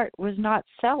fine art was not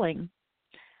selling.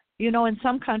 You know, in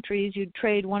some countries, you'd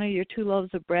trade one of your 2 loaves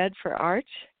of bread for art.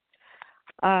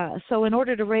 So in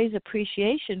order to raise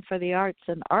appreciation for the arts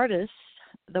and artists,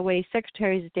 the way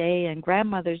Secretary's Day and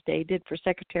Grandmother's Day did for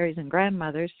secretaries and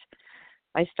grandmothers,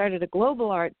 I started a global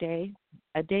art day,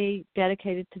 a day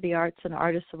dedicated to the arts and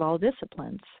artists of all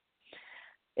disciplines.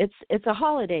 It's a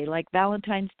holiday like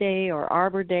Valentine's Day or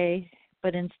Arbor Day,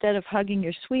 but instead of hugging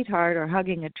your sweetheart or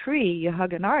hugging a tree, you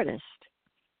hug an artist.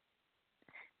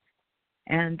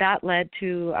 And that led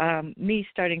to me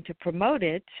starting to promote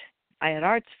it. I had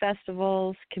arts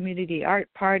festivals, community art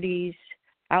parties,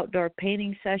 outdoor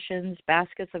painting sessions,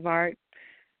 baskets of art,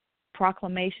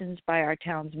 proclamations by our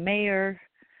town's mayor,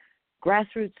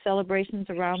 grassroots celebrations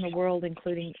around the world,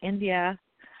 including India,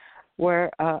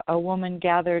 where a woman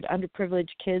gathered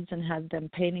underprivileged kids and had them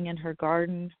painting in her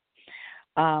garden,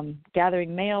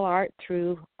 gathering mail art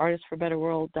through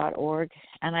artistsforabetterworld.org,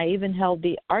 and I even held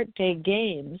the Art Day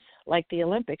Games, like the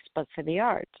Olympics, but for the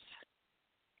arts.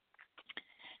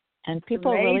 And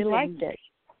people really liked it.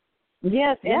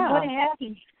 Yes, yeah.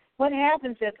 And what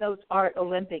happens at those Art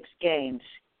Olympics games?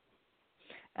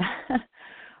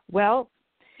 Well,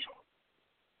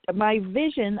 my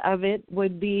vision of it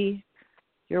would be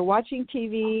you're watching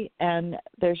TV and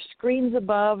there's screens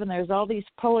above and there's all these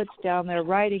poets down there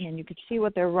writing and you can see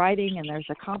what they're writing and there's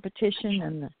a competition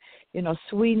and, you know,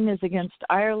 Sweden is against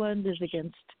Ireland, is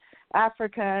against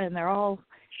Africa, and they're all,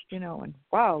 you know, and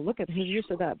wow, look at his use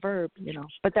of that verb, you know.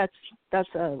 But that's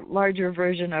a larger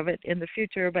version of it in the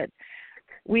future. But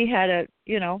we had a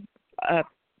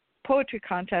poetry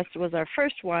contest was our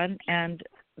first one, and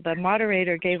the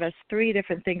moderator gave us 3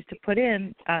 different things to put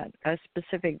in, a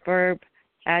specific verb,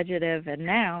 adjective, and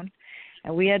noun,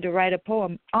 and we had to write a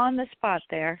poem on the spot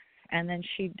there, and then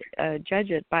she'd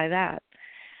judge it by that.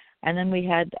 And then we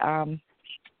had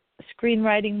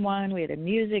screenwriting one, we had a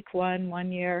music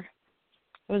one year.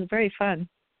 It was very fun.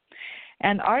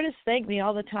 And artists thank me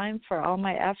all the time for all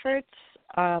my efforts.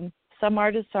 Some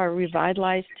artists are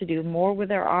revitalized to do more with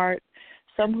their art.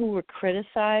 Some who were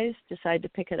criticized decide to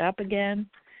pick it up again.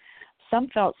 Some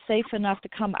felt safe enough to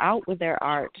come out with their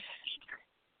art.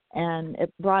 And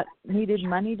it brought needed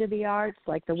money to the arts,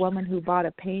 like the woman who bought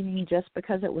a painting just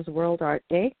because it was World Art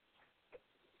Day.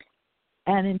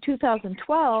 And in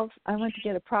 2012, I went to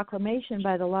get a proclamation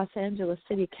by the Los Angeles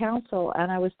City Council,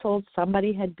 and I was told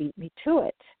somebody had beat me to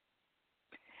it.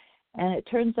 And it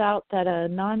turns out that a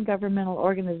non-governmental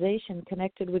organization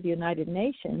connected with the United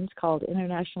Nations called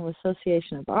International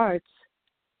Association of Arts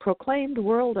proclaimed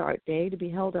World Art Day to be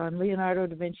held on Leonardo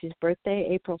da Vinci's birthday,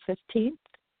 April 15th.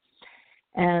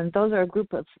 And those are a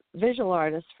group of visual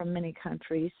artists from many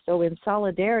countries. So in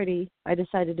solidarity, I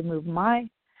decided to move my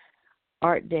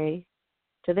art day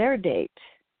to their date,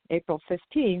 April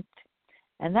 15th,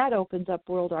 and that opens up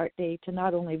World Art Day to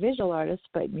not only visual artists,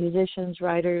 but musicians,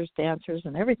 writers, dancers,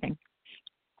 and everything.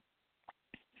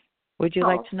 Would you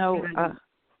like to know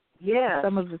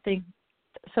some of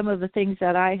the things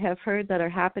that I have heard that are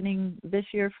happening this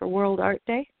year for World Art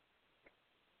Day?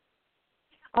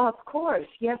 Of course.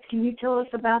 Yes. Can you tell us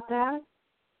about that?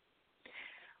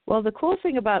 Well, the cool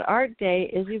thing about Art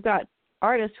Day is you've got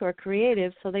artists who are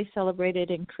creative, so they celebrate it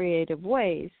in creative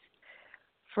ways.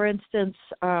 For instance,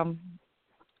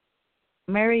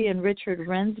 Mary and Richard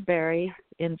Rensberry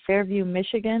in Fairview,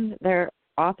 Michigan, they're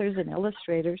authors and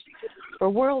illustrators. For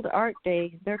World Art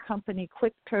Day, their company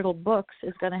Quick Turtle Books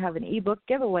is going to have an ebook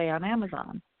giveaway on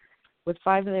Amazon with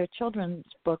 5 of their children's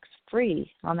books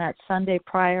free on that Sunday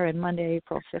prior and Monday,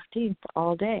 April 15th,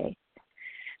 all day.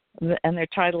 And their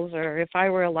titles are If I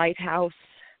Were a Lighthouse,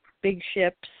 Big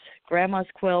Ships, Grandma's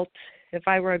Quilt, If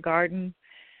I Were a Garden,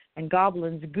 and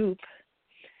Goblin's Goop.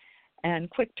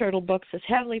 And Quick Turtle Books is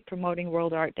heavily promoting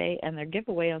World Art Day and their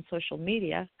giveaway on social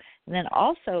media. And then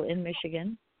also in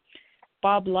Michigan,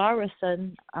 Bob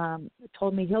Larison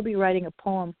told me he'll be writing a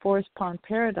poem, Forest Pond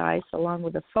Paradise, along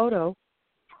with a photo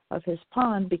of his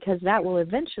pond, because that will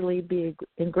eventually be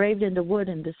engraved into wood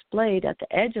and displayed at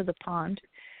the edge of the pond,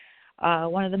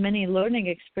 one of the many learning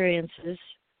experiences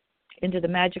into the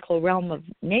magical realm of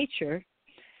nature.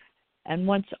 And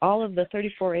once all of the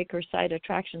 34-acre site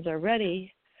attractions are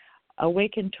ready,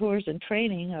 Awaken Tours and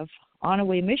Training of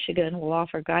Onaway, Michigan will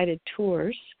offer guided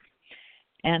tours.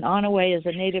 And Onaway is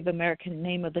a Native American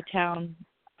name of the town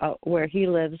where he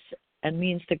lives and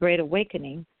means the Great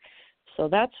Awakening. So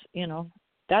that's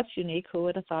unique. Who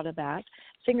would have thought of that?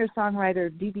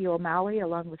 Singer-songwriter Dee O'Malley,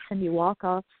 along with Cindy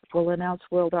Walkoff, will announce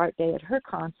World Art Day at her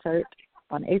concert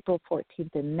on April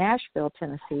 14th in Nashville,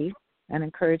 Tennessee, and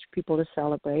encourage people to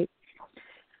celebrate.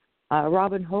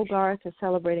 Robin Hogarth is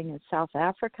celebrating in South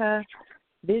Africa.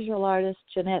 Visual artist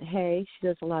Jeanette Hay, she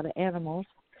does a lot of animals.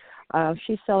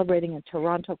 She's celebrating in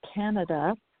Toronto,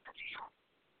 Canada.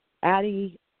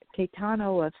 Addie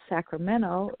Caetano of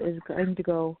Sacramento is going to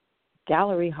go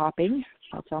gallery hopping.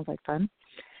 That sounds like fun.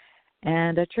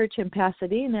 And a church in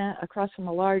Pasadena, across from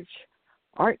a large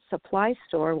art supply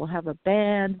store, will have a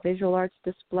band, visual arts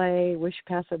display, wish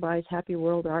passerbys Happy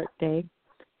World Art Day.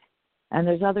 And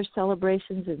there's other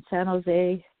celebrations in San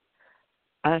Jose,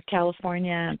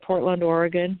 California, and Portland,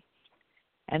 Oregon.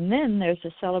 And then there's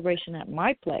a celebration at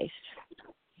my place.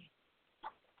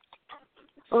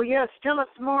 Oh, yes. Tell us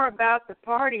more about the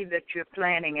party that you're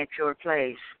planning at your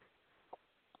place.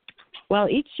 Well,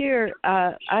 each year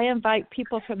I invite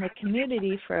people from the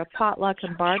community for a potluck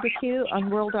and barbecue on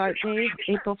World Art Day,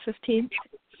 April 15th.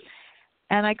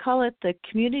 And I call it the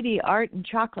Community Art and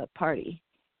Chocolate Party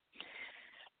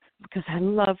because I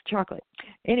love chocolate.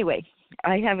 Anyway,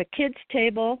 I have a kids'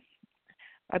 table.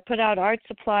 I put out art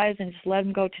supplies and just let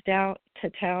them go to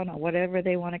town on whatever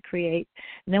they want to create.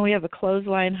 And then we have a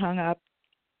clothesline hung up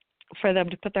for them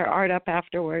to put their art up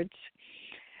afterwards.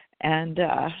 And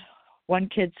one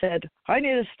kid said, I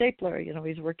need a stapler. You know,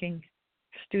 he's working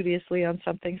studiously on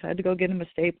something, so I had to go get him a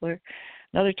stapler.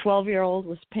 Another 12-year-old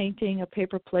was painting a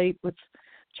paper plate with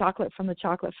chocolate from the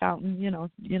chocolate fountain. You know,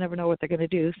 you never know what they're going to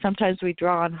do. Sometimes we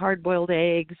draw on hard-boiled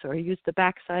eggs or use the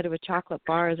backside of a chocolate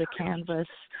bar as a canvas,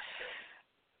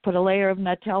 put a layer of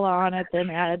Nutella on it, then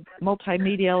add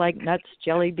multimedia like nuts,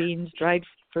 jelly beans, dried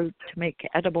fruit to make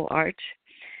edible art.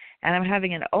 And I'm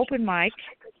having an open mic,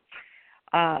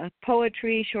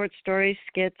 poetry, short stories,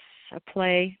 skits, a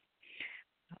play.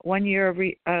 One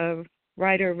year a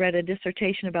writer read a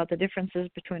dissertation about the differences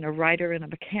between a writer and a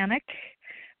mechanic.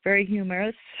 Very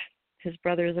humorous. His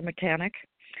brother is a mechanic.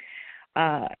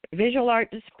 Visual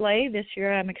art display. This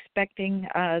year I'm expecting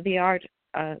the art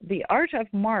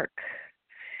of Mark.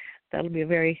 That'll be a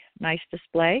very nice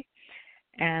display.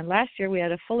 And last year we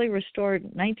had a fully restored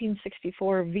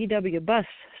 1964 VW bus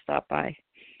stop by.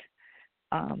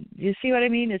 You see what I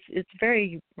mean? It's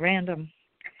very random.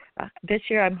 This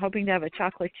year I'm hoping to have a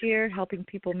chocolatier helping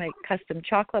people make custom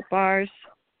chocolate bars.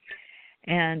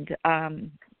 And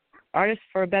Artists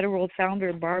for a Better World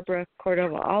founder Barbara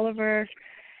Cordova Oliver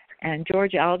and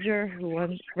George Alger, who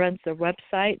runs the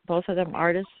website, both of them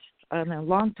artists and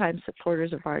longtime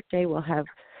supporters of Art Day, will have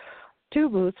two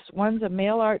booths. One's a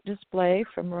mail art display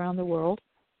from around the world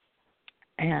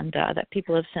and that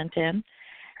people have sent in.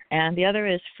 And the other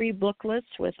is free booklets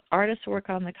with artists' work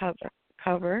on the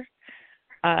cover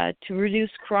to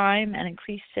reduce crime and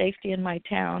increase safety in my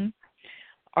town.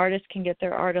 Artists can get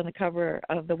their art on the cover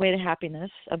of The Way to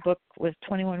Happiness, a book with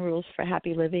 21 rules for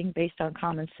happy living based on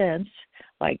common sense,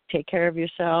 like take care of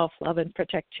yourself, love and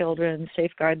protect children,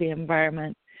 safeguard the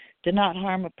environment, do not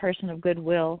harm a person of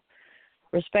goodwill,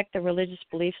 respect the religious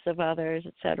beliefs of others,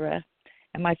 etc.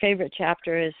 And my favorite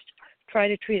chapter is try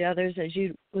to treat others as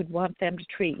you would want them to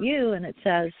treat you. And it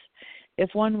says, if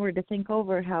one were to think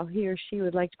over how he or she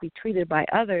would like to be treated by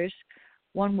others,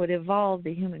 one would evolve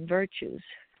the human virtues.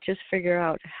 Just figure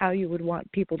out how you would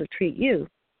want people to treat you.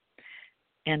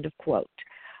 End of quote.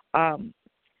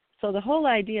 So the whole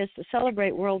idea is to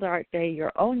celebrate World Art Day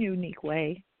your own unique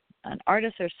way. And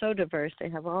artists are so diverse. They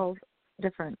have all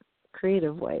different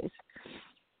creative ways.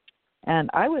 And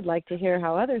I would like to hear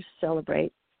how others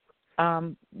celebrate.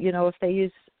 If they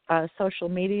use social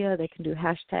media, they can do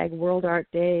hashtag World Art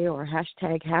Day or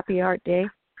hashtag Happy Art Day.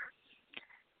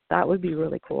 That would be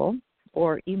really cool.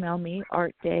 Or email me,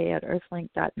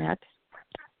 artday@earthlink.net.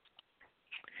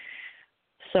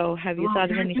 So have you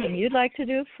thought of anything you'd like to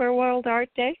do for World Art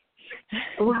Day?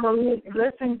 Well,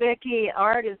 listen, Becky,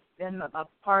 art has been a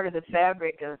part of the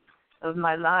fabric of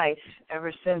my life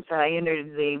ever since I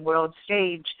entered the world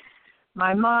stage.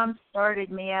 My mom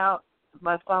started me out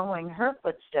by following her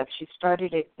footsteps. She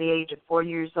started at the age of 4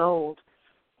 years old,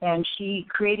 and she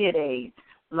created a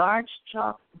large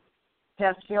chalk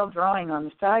pastel drawing on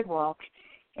the sidewalk,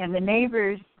 and the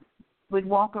neighbors would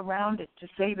walk around it to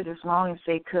save it as long as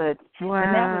they could. Wow.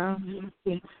 And that was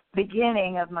the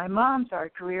beginning of my mom's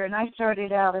art career, and I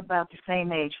started out about the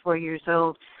same age, 4 years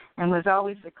old, and was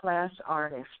always a class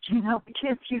artist. You know, the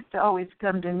kids used to always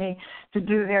come to me to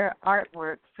do their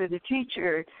artwork for the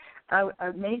teacher.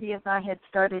 Maybe if I had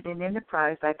started an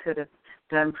enterprise, I could have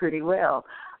done pretty well.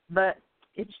 But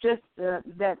it's just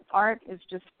that art is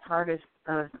just part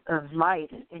of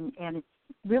light, and it's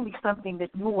really something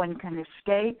that no one can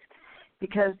escape.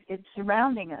 because it's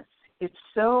surrounding us. It's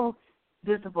so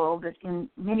visible that in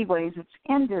many ways it's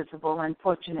invisible,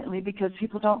 unfortunately, because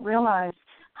people don't realize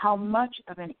how much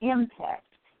of an impact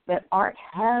that art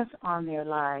has on their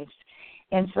lives.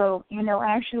 And so,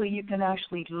 actually you can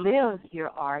actually live your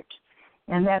art,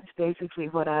 and that's basically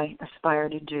what I aspire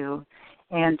to do,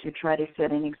 and to try to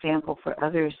set an example for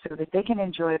others so that they can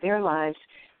enjoy their lives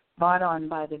brought on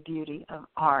by the beauty of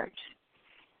art.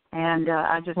 And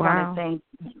I just want to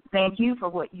thank you for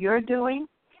what you're doing.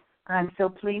 I'm so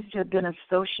pleased to have been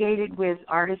associated with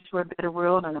Artists for a Better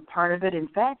World and a part of it. In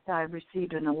fact, I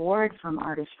received an award from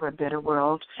Artists for a Better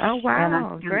World. Oh,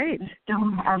 wow. Great.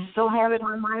 I still have it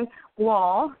on my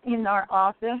wall in our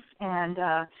office, and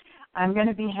I'm going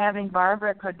to be having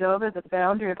Barbara Cordova, the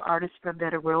founder of Artists for a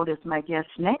Better World, as my guest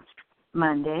next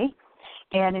Monday.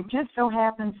 And it just so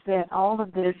happens that all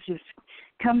of this is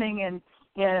coming in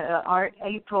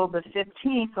April the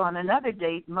 15th on another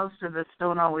date most of us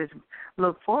don't always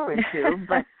look forward to,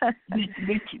 but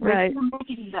right.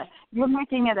 You're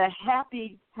making it a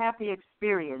happy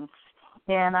experience,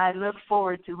 and I look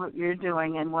forward to what you're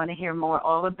doing and want to hear more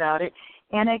all about it.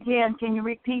 And again, can you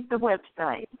repeat the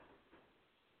website?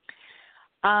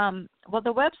 Well,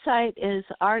 the website is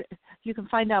you can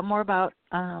find out more about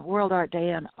World Art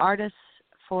Day on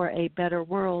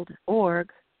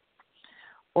artistsforabetterworld.org,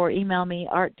 or email me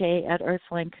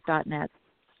artday@earthlink.net.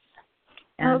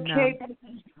 And, okay.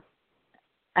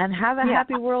 And have a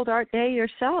happy World Art Day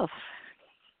yourself.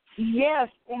 Yes,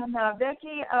 and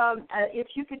Becky,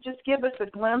 if you could just give us a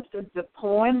glimpse of the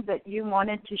poem that you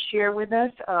wanted to share with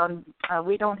us.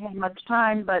 We don't have much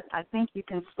time, but I think you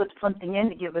can slip something in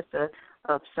to give us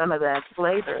some of that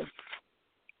flavor.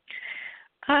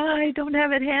 I don't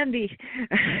have it handy,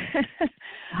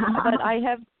 but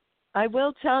I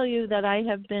will tell you that I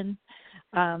have been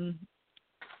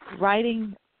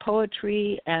writing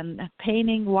poetry and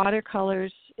painting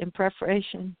watercolors in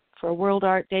preparation for World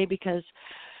Art Day, because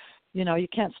you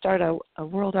can't start a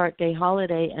World Art Day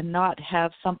holiday and not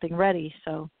have something ready.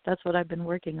 So that's what I've been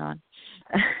working on.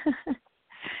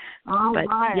 But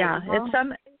right. Yeah,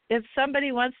 if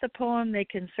somebody wants the poem, they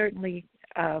can certainly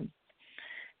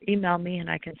email me and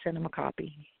I can send them a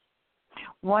copy.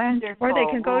 Wonderful. Or they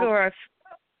can go to our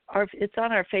it's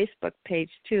on our Facebook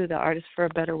page too, the Artists for a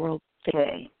Better World.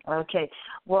 Okay.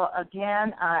 Well,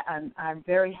 again, I'm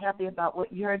very happy about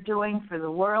what you're doing for the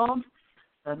world.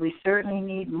 We certainly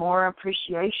need more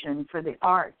appreciation for the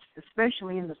arts,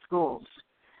 especially in the schools.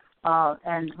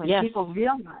 And when people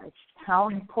realize how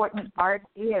important art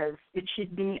is, it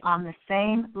should be on the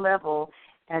same level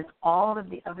as all of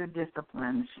the other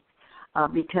disciplines,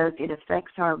 because it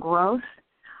affects our growth,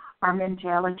 our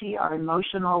mentality, our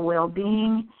emotional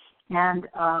well-being. And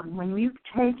when you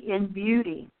take in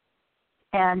beauty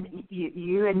and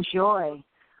you enjoy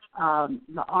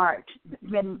the art,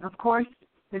 then, of course,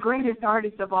 the greatest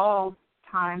artist of all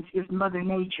times is Mother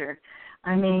Nature.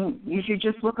 I mean, if you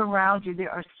just look around you, there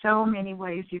are so many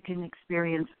ways you can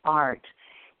experience art.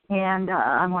 And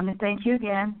I want to thank you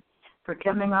again for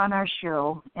coming on our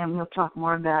show, and we'll talk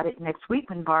more about it next week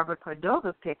when Barbara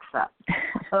Cordova picks up.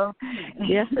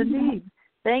 Yes, indeed.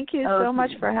 Thank you so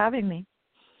much for having me.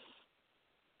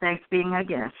 Thanks for being our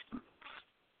guest.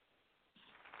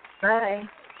 Bye.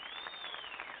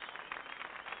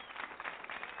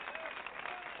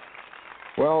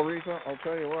 Well, Rita, I'll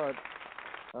tell you what.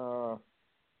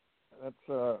 That's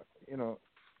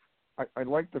I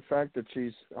like the fact that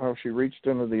how she reached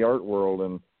into the art world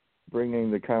and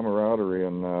bringing the camaraderie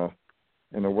and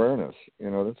awareness.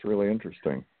 That's really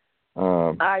interesting.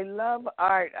 I love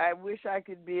art. I wish I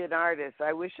could be an artist.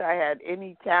 I wish I had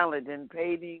any talent in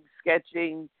painting,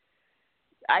 sketching.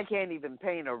 I can't even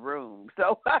paint a room,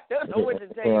 so I don't know what to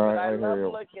tell you, but I love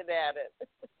looking at it.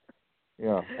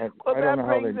 Yeah. Well, that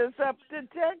brings us up to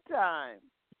tech time.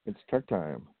 It's tech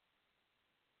time.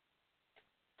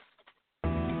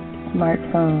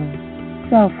 Smartphone,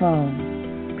 cell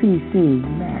phone, PC,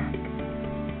 Mac,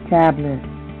 tablet,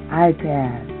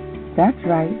 iPad. That's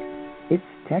right. It's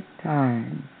tech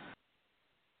time.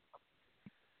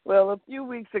 Well, a few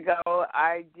weeks ago,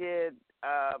 I did,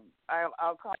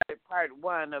 I'll call it part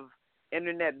 1 of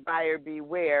Internet Buyer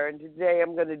Beware, and today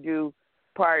I'm going to do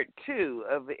part 2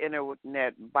 of the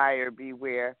Internet Buyer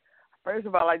Beware. First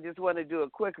of all, I just want to do a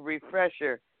quick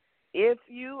refresher. If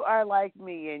you are like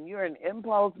me and you're an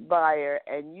impulse buyer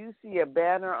and you see a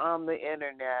banner on the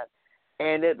Internet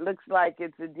and it looks like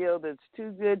it's a deal that's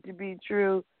too good to be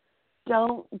true,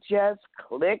 don't just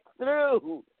click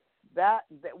through. That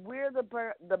we're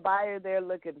the buyer they're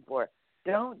looking for.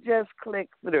 Don't just click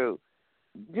through.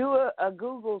 Do a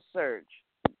Google search.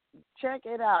 Check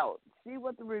it out. See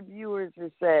what the reviewers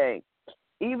are saying.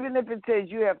 Even if it says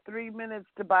you have 3 minutes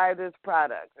to buy this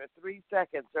product or 3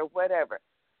 seconds or whatever,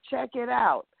 check it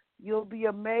out. You'll be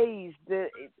amazed that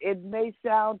it may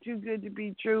sound too good to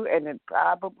be true, and it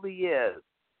probably is.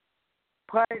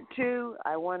 Part 2,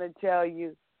 I want to tell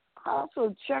you,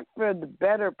 also check for the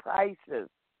better prices.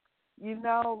 You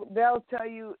know, they'll tell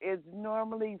you it's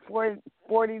normally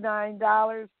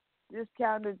 $49,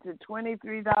 discounted to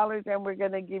 $23, and we're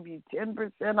going to give you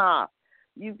 10% off.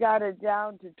 You got it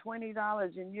down to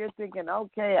 $20, and you're thinking,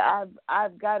 okay,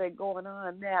 I've got it going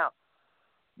on now.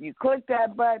 You click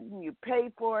that button, you pay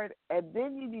for it, and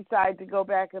then you decide to go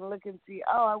back and look and see,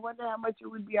 oh, I wonder how much it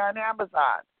would be on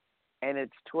Amazon. And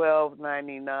it's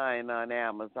 $12.99 on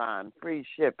Amazon, free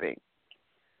shipping.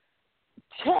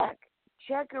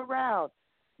 Check around.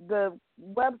 The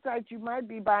website you might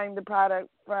be buying the product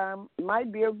from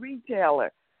might be a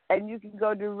retailer, and you can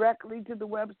go directly to the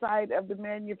website of the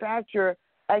manufacturer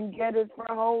and get it for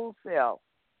wholesale.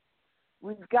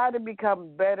 We've got to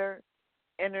become better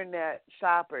internet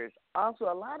shoppers. Also,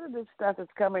 a lot of this stuff is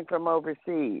coming from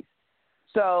overseas.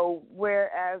 So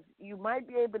whereas you might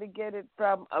be able to get it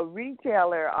from a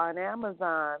retailer on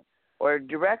Amazon or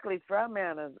directly from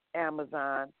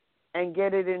Amazon and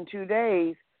get it in 2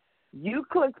 days, you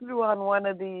click through on one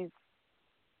of these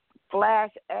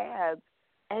flash ads,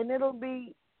 and it'll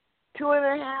be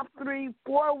 2.5, 3,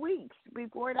 4 weeks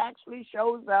before it actually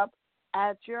shows up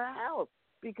at your house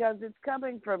because it's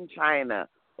coming from China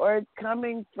or it's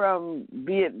coming from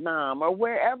Vietnam or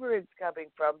wherever it's coming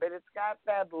from, but it's got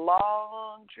that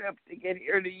long trip to get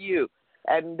here to you.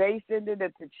 And they send it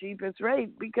at the cheapest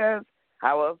rate because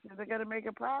how else are they going to make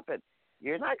a profit?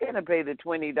 You're not going to pay the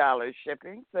 $20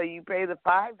 shipping, so you pay the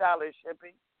 $5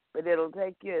 shipping, but it'll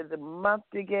take you a month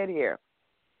to get here.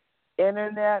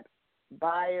 Internet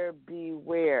buyer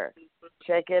beware.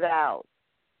 Check it out.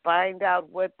 Find out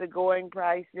what the going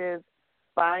price is.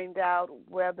 Find out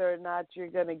whether or not you're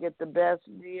going to get the best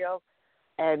deal.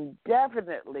 And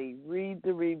definitely read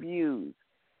the reviews.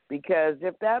 Because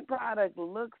if that product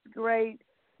looks great,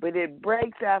 but it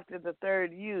breaks after the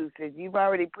third use, and you've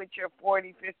already put your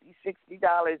 $40, $50,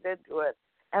 $60 into it,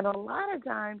 and a lot of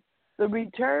times the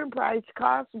return price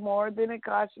costs more than it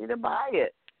costs you to buy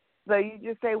it. So you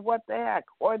just say, what the heck?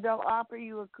 Or they'll offer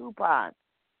you a coupon.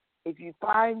 If you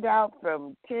find out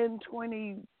from 10,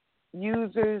 20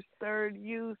 users, third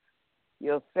use,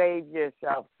 you'll save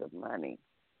yourself some money.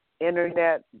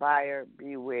 Internet buyer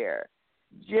beware.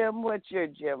 Jim, what's your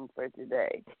Jim for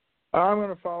today? I'm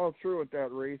going to follow through with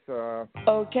that, Ruth.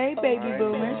 Okay, baby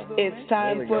boomers, it's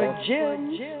time for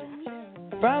Jim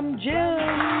from Jim.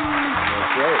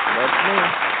 That's right, that's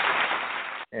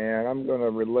me. And I'm going to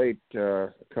relate a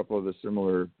couple of the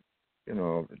similar,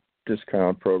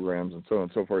 discount programs and so on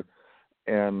and so forth.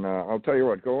 And I'll tell you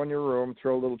what, go in your room,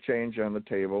 throw a little change on the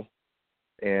table,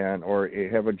 or you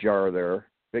have a jar there,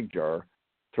 big jar.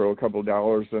 Throw a couple of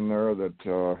dollars in there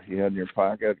that you had in your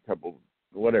pocket, a couple,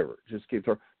 whatever. Just keep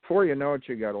throwing. Before you know it,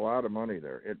 you got a lot of money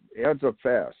there. It adds up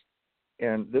fast.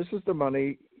 And this is the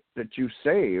money that you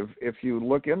save if you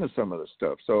look into some of this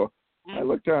stuff. So I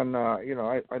looked on, I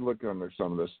looked under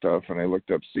some of this stuff, and I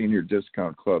looked up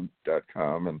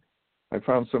seniordiscountclub.com, and I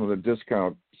found some of the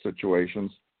discount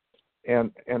situations.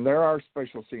 And there are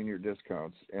special senior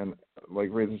discounts. And like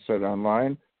Rita said,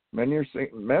 online, many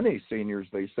seniors,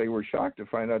 they say, were shocked to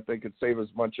find out they could save as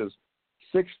much as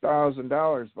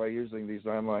 $6,000 by using these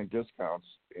online discounts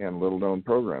and little-known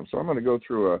programs. So I'm going to go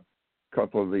through a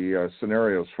couple of the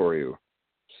scenarios for you.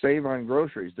 Save on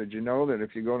groceries. Did you know that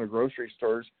if you go into grocery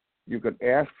stores, you could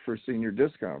ask for senior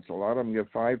discounts? A lot of them give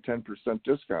 5-10%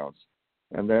 discounts,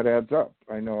 and that adds up.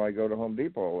 I know I go to Home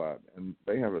Depot a lot, and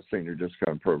they have a senior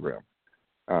discount program.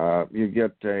 You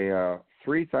get a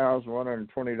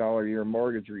 $3,120 a year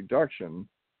mortgage reduction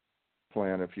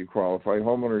plan if you qualify.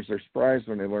 Homeowners are surprised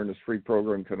when they learn this free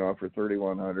program can offer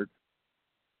 $3,100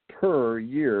 per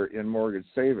year in mortgage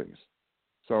savings.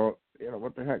 So,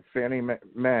 what the heck? Fannie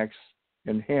Mac's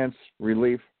Enhanced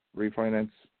Relief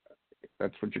Refinance,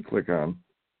 that's what you click on.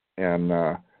 And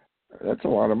that's a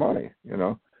lot of money,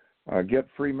 Get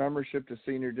free membership to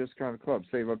Senior Discount Club.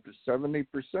 Save up to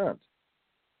 70%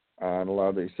 on a lot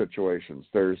of these situations.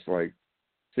 There's like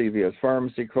CVS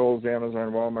Pharmacy, Kohl's,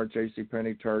 Amazon, Walmart,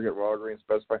 JCPenney, Target, Walgreens,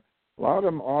 Best Buy. A lot of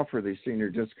them offer these Senior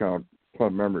Discount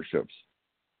Club memberships.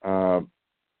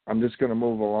 I'm just going to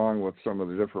move along with some of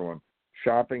the different ones.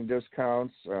 Shopping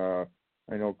discounts. I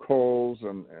know Kohl's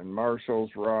and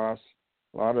Marshall's, Ross.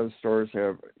 A lot of the stores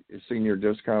have senior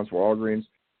discounts, Walgreens.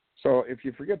 So if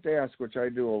you forget to ask, which I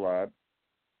do a lot,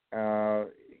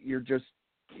 you just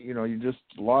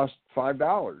lost $5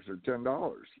 or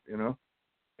 $10,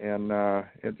 and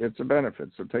it's a benefit.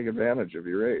 So take advantage of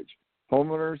your age.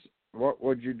 Homeowners, what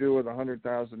would you do with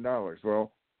 $100,000?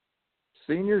 Well,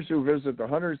 seniors who visit the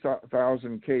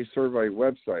 100,000K survey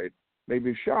website may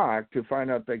be shocked to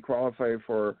find out they qualify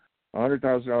for a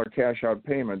 $100,000 cash out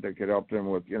payment that could help them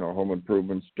with, home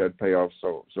improvements, debt payoffs,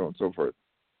 so on and so forth.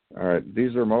 All right,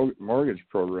 these are mortgage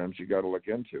programs you got to look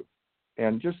into.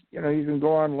 And just, you can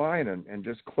go online and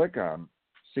just click on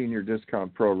senior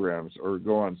discount programs or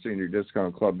go on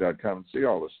seniordiscountclub.com and see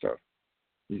all this stuff.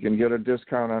 You can get a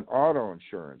discount on auto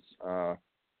insurance.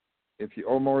 If you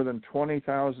owe more than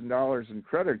 $20,000 in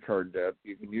credit card debt,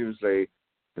 you can use a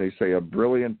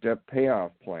brilliant debt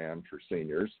payoff plan for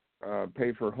seniors.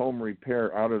 Pay for home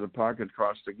repair out of the pocket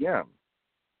cost again.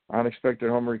 Unexpected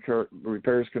home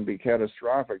repairs can be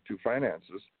catastrophic to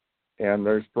finances, and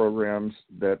there's programs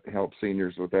that help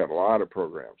seniors with that, a lot of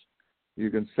programs. You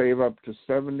can save up to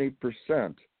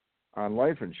 70% on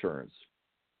life insurance.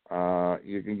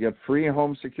 You can get free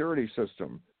home security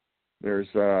system. There's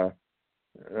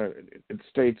it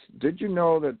states, did you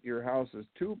know that your house is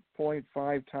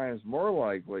 2.5 times more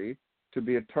likely to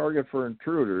be a target for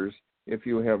intruders if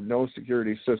you have no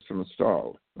security system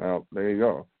installed? Well, there you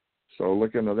go. So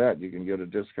look into that. You can get a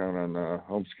discount on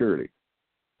home security.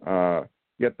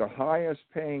 Get the highest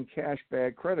paying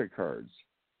cashback credit cards.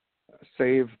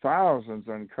 Save thousands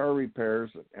on car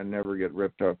repairs and never get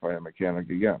ripped up by a mechanic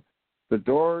again. The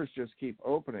doors just keep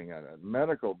opening on it.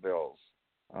 Medical bills,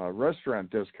 restaurant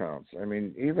discounts. I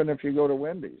mean, even if you go to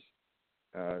Wendy's,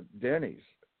 Denny's,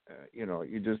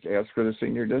 you just ask for the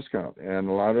senior discount. And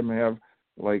a lot of them have,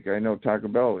 like I know Taco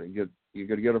Bell, you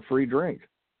could get a free drink.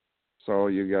 So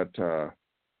you got,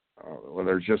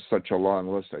 there's just such a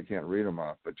long list, I can't read them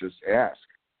off, but just ask.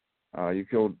 You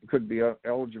could be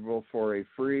eligible for a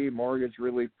free mortgage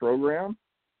relief program.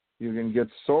 You can get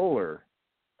solar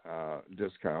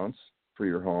discounts for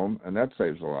your home, and that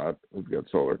saves a lot. We've got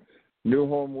solar. New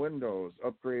home windows,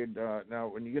 upgrade. Now,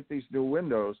 when you get these new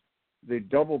windows, the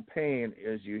double pane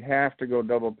is you have to go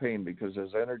double pane because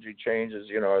as energy changes,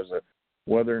 as the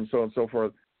weather and so on and so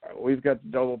forth, we've got the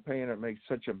double pane. It makes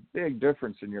such a big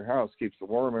difference in your house, keeps the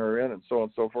warm air in and so on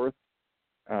and so forth.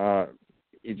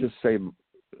 You just save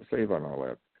on all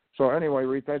that. So anyway,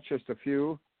 Ruth, that's just a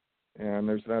few, and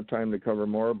there's not time to cover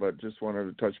more, but just wanted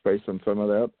to touch base on some of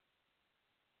that.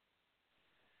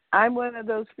 I'm one of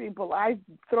those people. I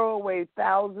throw away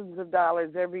thousands of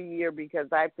dollars every year because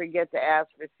I forget to ask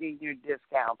for senior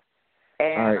discounts.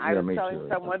 And I was telling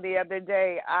someone the other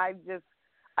day, I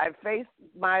faced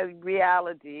my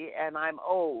reality, and I'm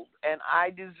old, and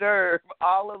I deserve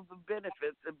all of the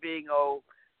benefits of being old.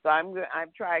 So I'm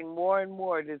trying more and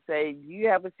more to say, do you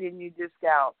have a senior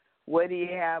discount? What do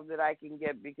you have that I can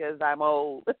get because I'm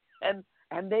old? And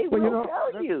they will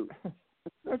tell you.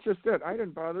 That's just it. I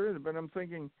didn't bother either, but I'm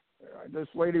thinking this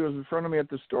lady was in front of me at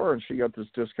the store, and she got this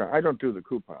discount. I don't do the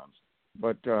coupons,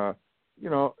 but, we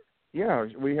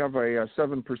have a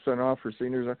 7% off for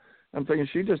seniors. I'm thinking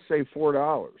she just saved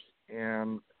 $4.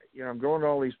 And, I'm going to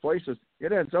all these places.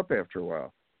 It adds up after a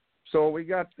while. So we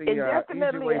got the It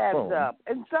definitely adds phone. up.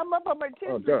 And some of them are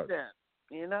 10%,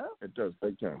 It does,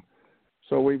 big time.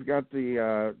 So we've got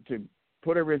the, to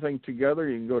put everything together,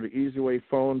 you can go to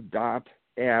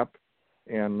easywayphone.app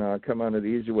and come onto the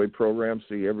EasyWay program,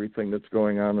 see everything that's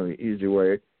going on in the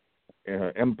EasyWay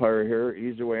empire here,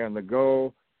 EasyWay on the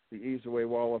go, the EasyWay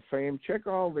Wall of Fame. Check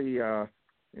all the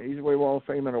EasyWay Wall of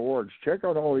Fame and awards. Check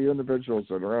out all the individuals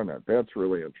that are on it. That's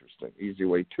really interesting.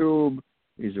 EasyWay Tube,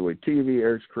 EasyWay TV.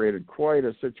 Eric's created quite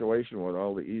a situation with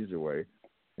all the EasyWay.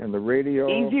 And the radio.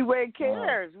 EasyWay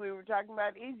Cares. We were talking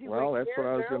about EasyWay Cares. Well, that's what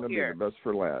I was going to earlier. be, the best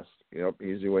for last. Yep,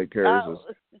 EasyWay Cares is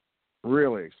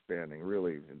really expanding.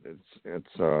 Really,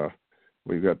 it's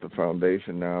we've got the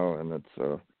foundation now, and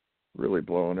it's really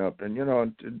blowing up. And,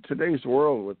 in today's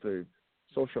world with the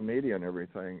social media and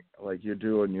everything, like you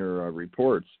do in your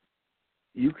reports,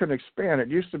 you can expand. It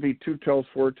used to be 2 tells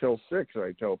 4 tells 6,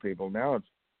 I tell people. Now it's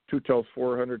 2 tells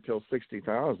 400 tells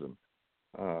 60,000.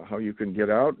 How you can get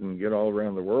out and get all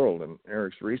around the world. And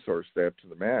Eric's resourced that to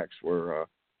the max, where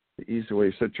the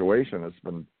EasyWay situation has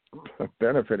been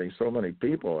benefiting so many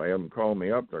people. They haven't called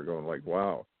me up. They're going like,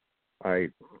 wow,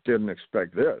 I didn't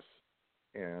expect this.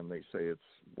 And they say it's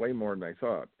way more than I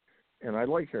thought. And I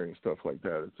like hearing stuff like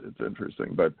that. It's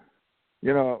interesting. But,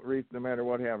 Reith, no matter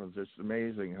what happens, it's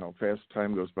amazing how fast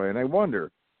time goes by. And I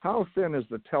wonder, how thin is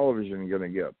the television going to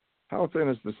get? How thin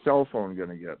is the cell phone going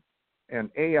to get? And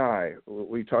AI,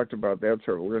 we talked about that.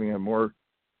 So we're going to have more,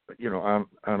 on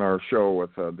our show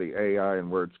with the AI and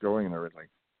where it's going and everything.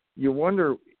 You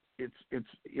wonder, it's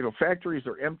factories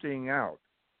are emptying out.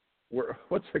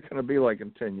 What's it going to be like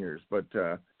in 10 years? But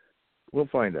We'll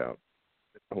find out.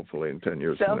 Hopefully in 10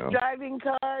 years from now. Self-driving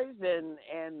cars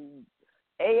and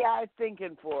AI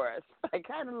thinking for us. I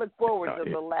kind of look forward to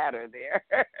the latter there.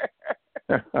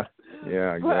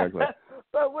 Yeah, exactly.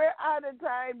 But we're out of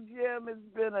time, Jim.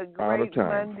 It's been a great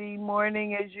Monday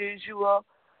morning as usual.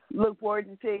 Look forward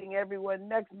to seeing everyone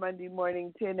next Monday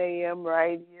morning, 10 a.m.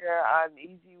 right here on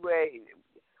Easy Way.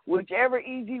 Whichever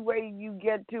easy way you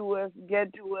get to us.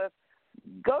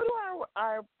 Go to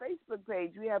our Facebook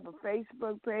page. We have a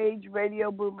Facebook page,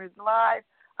 Radio Boomers Live.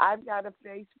 I've got a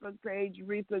Facebook page,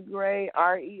 Retha Gray,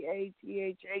 ReataGrey.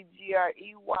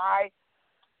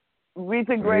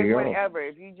 Retha Gray, whatever.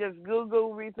 If you just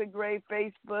Google Retha Gray,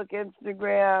 Facebook,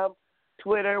 Instagram,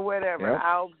 Twitter, whatever, yep.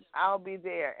 I'll be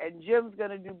there. And Jim's going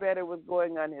to do better with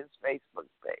going on his Facebook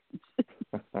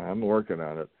page. I'm working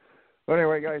on it. But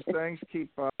anyway, guys, thanks. Keep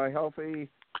healthy,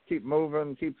 keep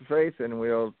moving, keep the faith, and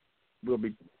we'll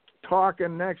be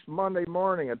talking next Monday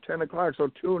morning at 10 o'clock, so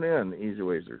tune in, Easy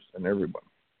Wazers and everyone.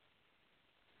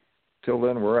 Till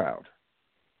then, we're out.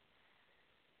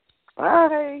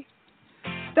 Bye.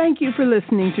 Thank you for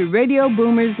listening to Radio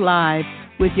Boomers Live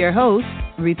with your hosts,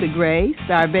 Retha Gray,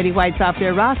 Star Betty White's Off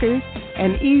Their Rockers,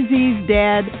 and Easy's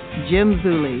dad, Jim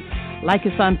Zuley. Like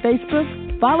us on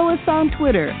Facebook, follow us on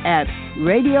Twitter at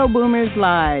Radio Boomers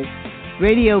Live.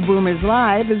 Radio Boomers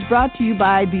Live is brought to you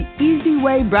by the Easy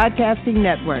Way Broadcasting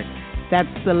Network. That's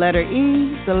the letter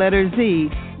E, the letter Z,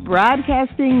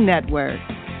 Broadcasting Network.